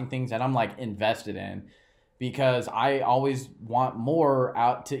finish watching things that I'm invested in, because I always want more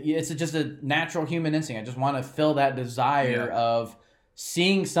out to. It's just a natural human instinct. I just want to fill that desire of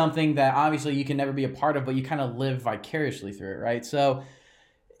seeing something that obviously you can never be a part of, but you kind of live vicariously through it, right? So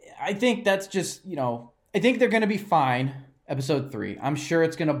I think that's just, I think they're going to be fine. Episode 3. I'm sure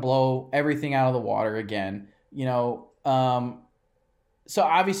it's going to blow everything out of the water again, So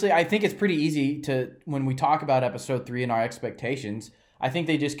obviously I think it's pretty easy to, when we talk about episode 3 and our expectations, I think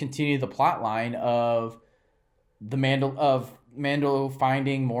they just continue the plot line of Mando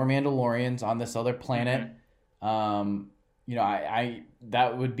finding more Mandalorians on this other planet. Mm-hmm. I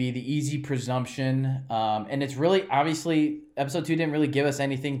that would be the easy presumption. And it's really, obviously, episode 2 didn't really give us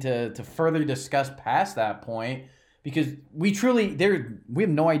anything to further discuss past that point, because we have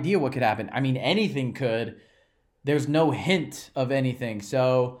no idea what could happen. I mean, anything could. There's no hint of anything.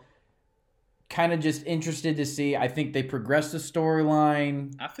 So kind of just interested to see. I think they progressed the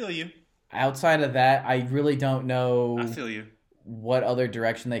storyline. I feel you. Outside of that, I really don't know. I feel you. What other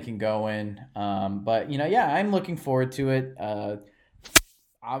direction they can go in. But, I'm looking forward to it.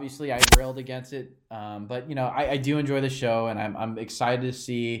 Obviously, I railed against it. But, I do enjoy the show, and I'm excited to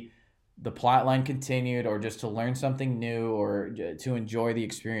see the plot line continued, or just to learn something new, or to enjoy the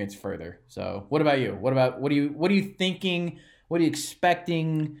experience further. So what about you? What are you thinking? What are you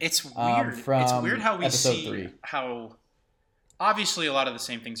expecting? It's weird. From it's weird how we see 3. How obviously a lot of the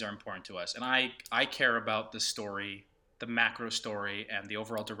same things are important to us. And I care about the story, the macro story, and the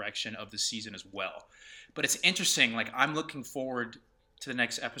overall direction of the season as well. But it's interesting, I'm looking forward to the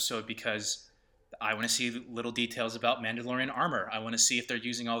next episode, because I want to see little details about Mandalorian armor. I want to see if they're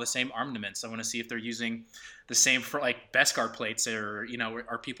using all the same armaments. I want to see if they're using the same for Beskar plates, or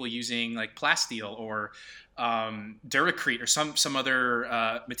are people using plasteel or Duracrete or some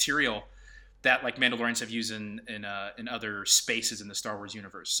other material that Mandalorians have used in other spaces in the Star Wars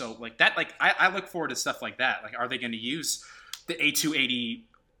universe. So I look forward to stuff like that. Are they going to use the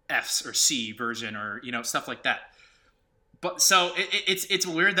A280Fs or C version, or stuff like that? But so it's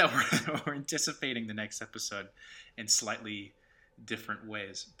weird that we're anticipating the next episode in slightly different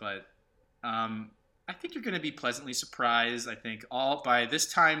ways. But I think you're going to be pleasantly surprised. I think by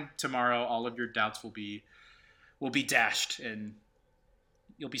this time tomorrow, all of your doubts will be dashed, and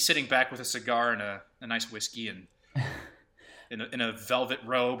you'll be sitting back with a cigar and a nice whiskey and in a velvet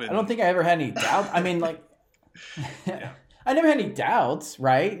robe. And... I don't think I ever had any doubt. I mean, like, Yeah. I never had any doubts,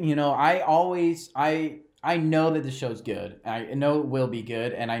 right? You know, I know that the show's good. I know it will be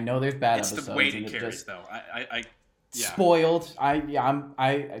good, and I know there's bad It's episodes. the weight and it carries, though. Yeah. Spoiled. I'm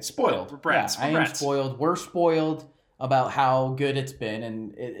spoiled. We're brats. Yeah, I am spoiled. We're spoiled about how good it's been,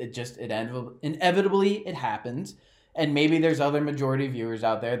 and it inevitably it happens. And maybe there's other majority viewers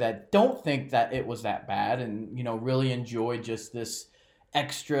out there that don't think that it was that bad, and you know, really enjoy just this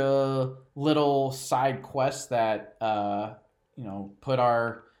extra little side quest that you know, put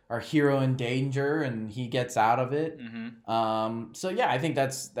our hero in danger and he gets out of it. Mm-hmm. So yeah, I think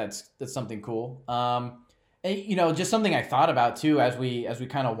that's something cool. And, you know, just something I thought about too as we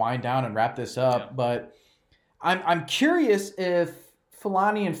kind of wind down and wrap this up. Yeah. But I'm curious if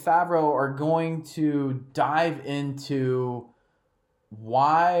Filoni and Favreau are going to dive into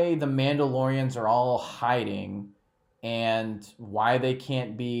why the Mandalorians are all hiding and why they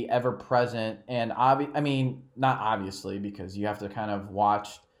can't be ever present. And I mean, not obviously, because you have to kind of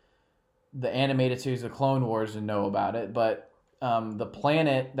watch the animated series of Clone Wars and know about it, but the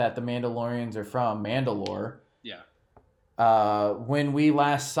planet that the Mandalorians are from, Mandalore. Yeah. When we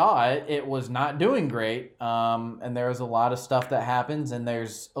last saw it, it was not doing great. And there was a lot of stuff that happens, and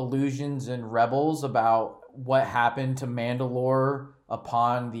there's allusions in Rebels about what happened to Mandalore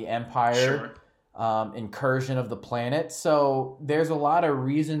upon the Empire incursion of the planet. So there's a lot of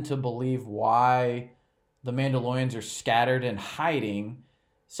reason to believe why the Mandalorians are scattered and hiding.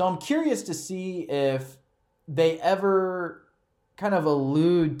 So I'm curious to see if they ever kind of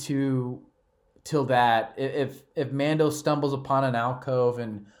allude to that, if Mando stumbles upon an alcove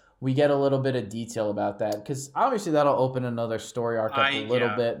and we get a little bit of detail about that, because obviously that'll open another story arc up a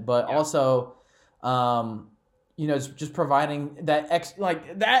little bit, but also you know, just providing that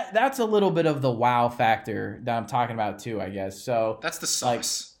that's a little bit of the wow factor that I'm talking about too, I guess. So that's the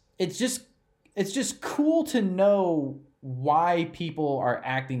sauce. Like, it's just cool to know why people are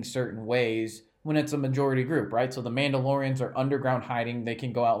acting certain ways when it's a majority group, right? So the Mandalorians are underground hiding. They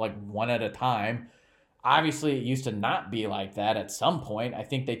can go out like one at a time. Obviously, it used to not be like that at some point. I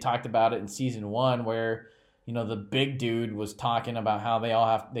think they talked about it in season 1 where, you know, the big dude was talking about how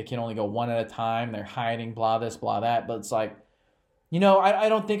they can only go one at a time. They're hiding, blah this, blah that. But it's like, you know, I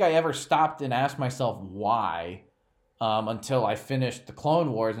don't think I ever stopped and asked myself why until I finished the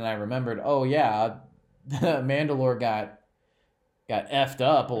Clone Wars and I remembered, oh yeah, Mandalore got effed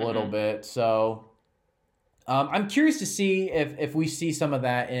up a little bit. So I'm curious to see if we see some of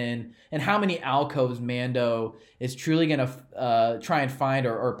that and how many alcoves Mando is truly going to try and find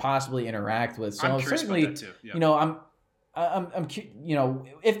or possibly interact with. So I'm curious certainly, about that too. Yeah. you know, I'm you know,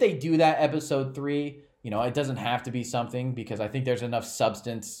 if they do that episode 3, you know, it doesn't have to be something, because I think there's enough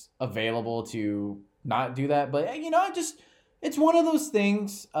substance available to not do that. But you know, it's one of those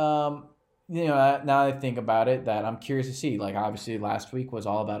things. You know, now I think about it, that I'm curious to see. Like, obviously, last week was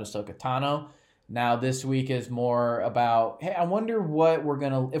all about Ahsoka Tano. Now this week is more about, hey, I wonder if we're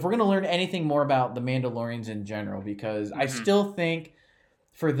gonna learn anything more about the Mandalorians in general, because I still think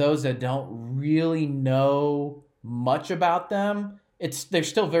for those that don't really know much about them, they're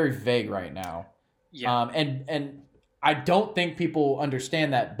still very vague right now. Yeah. And I don't think people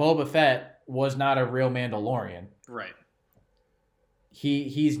understand that Boba Fett was not a real Mandalorian. Right.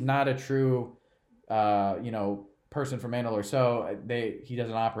 He's not a true, you know, person from Mandalore. So he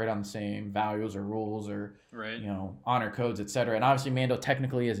doesn't operate on the same values or rules or, you know, honor codes, etc. And obviously Mando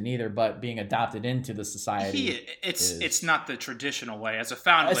technically isn't either, but being adopted into the society, it's not the traditional way as a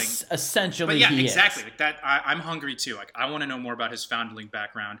foundling. Essentially, but yeah, he exactly. is. Like that, I'm hungry too. Like, I want to know more about his foundling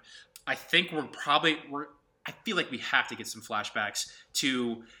background. I think I feel like we have to get some flashbacks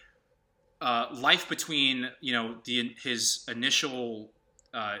to life between, you know, his initial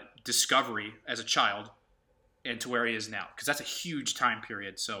discovery as a child and to where he is now, because that's a huge time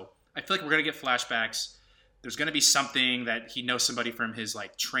period. So I feel like we're gonna get flashbacks. There's gonna be something that he knows somebody from his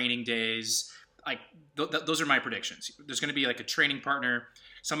like training days. Like those are my predictions. There's gonna be like a training partner,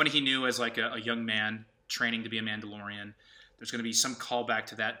 somebody he knew as like a young man training to be a Mandalorian. There's gonna be some callback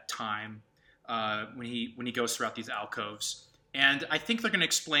to that time when he goes throughout these alcoves, and I think they're gonna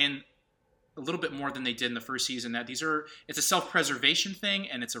explain a little bit more than they did in the first season, that it's a self-preservation thing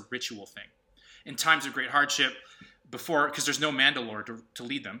and it's a ritual thing. In times of great hardship, because there's no Mandalore to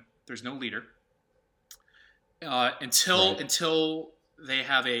lead them, there's no leader, until they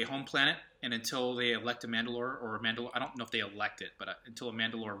have a home planet and until they elect a Mandalore or a Mandalore. I don't know if they elect it, but until a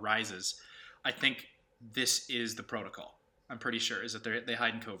Mandalore rises, I think this is the protocol. I'm pretty sure is that they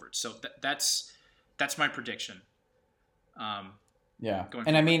hide in covert. So that's my prediction. Yeah. Going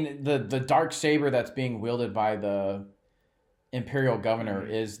And I forward. mean, the dark saber that's being wielded by the Imperial Governor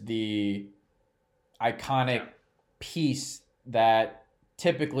is the iconic piece that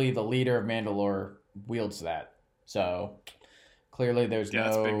typically the leader of Mandalore wields that. So clearly there's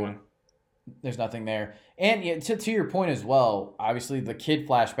that's a big one. There's nothing there. And to your point as well, obviously the kid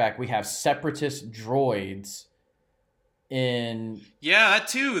flashback, we have separatist droids in that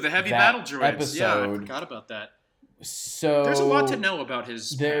too, the heavy that battle droids. episode. I forgot about that. So there's a lot to know about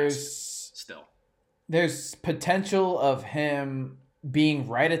his past still. There's potential of him being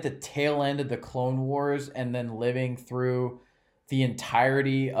right at the tail end of the Clone Wars and then living through the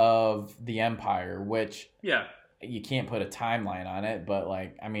entirety of the Empire, which you can't put a timeline on it, but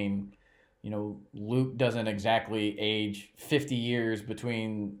like, I mean, Luke doesn't exactly age 50 years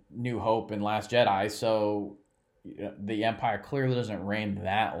between New Hope and Last Jedi, so the Empire clearly doesn't reign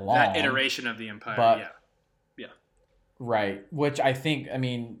that long. That iteration of the Empire, Right, which I think, I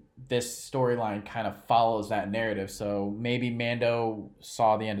mean, this storyline kind of follows that narrative. So maybe Mando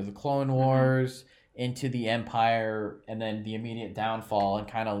saw the end of the Clone Wars into the Empire and then the immediate downfall and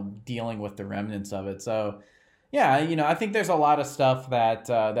kind of dealing with the remnants of it. So, yeah, I think there's a lot of stuff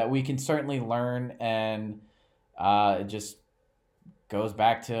that we can certainly learn, and it just goes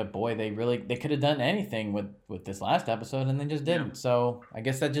back to, boy, they could have done anything with this last episode and they just didn't. Yeah. So I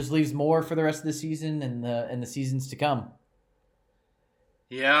guess that just leaves more for the rest of the season and the seasons to come.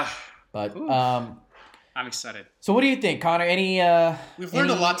 Yeah. But I'm excited. So what do you think, Connor? We've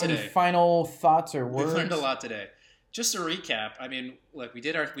learned a lot today. Any final thoughts or words? We've learned a lot today. Just to recap, I mean, look, we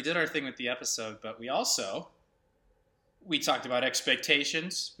did our thing with the episode, but we talked about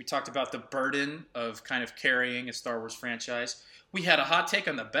expectations. We talked about the burden of kind of carrying a Star Wars franchise. We had a hot take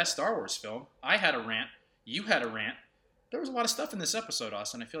on the best Star Wars film. I had a rant. You had a rant. There was a lot of stuff in this episode,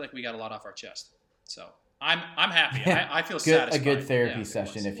 Austin. I feel like we got a lot off our chest. So I'm happy. I feel satisfied. A good therapy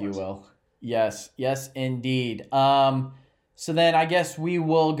session, if you will. Yes, indeed. So then I guess we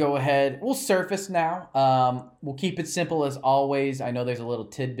will go ahead. We'll surface now. We'll keep it simple as always. I know there's a little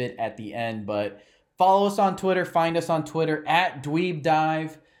tidbit at the end, but follow us on Twitter. Find us on Twitter at Dweeb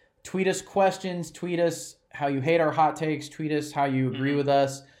Dive. Tweet us questions. Tweet us how you hate our hot takes. Tweet us how you agree with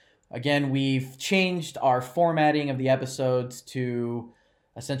us. Again, we've changed our formatting of the episodes to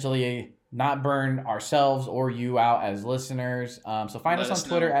essentially not burn ourselves or you out as listeners. So find us on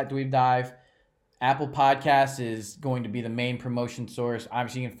Twitter at Dweeb Dive. Apple Podcasts is going to be the main promotion source.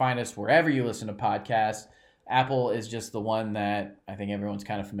 Obviously, you can find us wherever you listen to podcasts. Apple is just the one that I think everyone's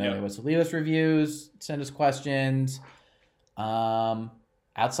kind of familiar with. So leave us reviews, send us questions.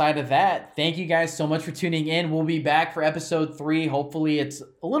 Outside of that, thank you guys so much for tuning in. We'll be back for episode 3. Hopefully it's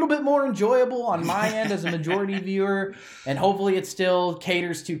a little bit more enjoyable on my end as a majority viewer, and hopefully it still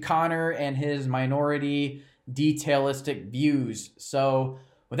caters to Connor and his minority detailistic views. So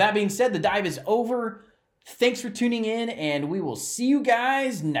with that being said, the dive is over. Thanks for tuning in, and we will see you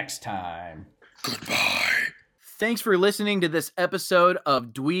guys next time. Goodbye. Thanks for listening to this episode of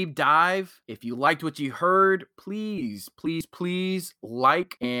Dweeb Dive. If you liked what you heard, please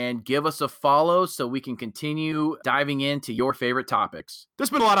like and give us a follow so we can continue diving into your favorite topics. There's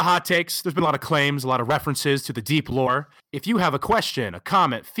been a lot of hot takes. There's been a lot of claims, a lot of references to the deep lore. If you have a question, a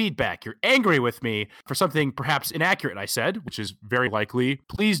comment, feedback, you're angry with me for something perhaps inaccurate I said, which is very likely,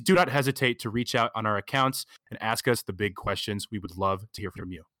 please do not hesitate to reach out on our accounts and ask us the big questions. We would love to hear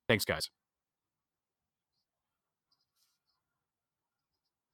from you. Thanks, guys.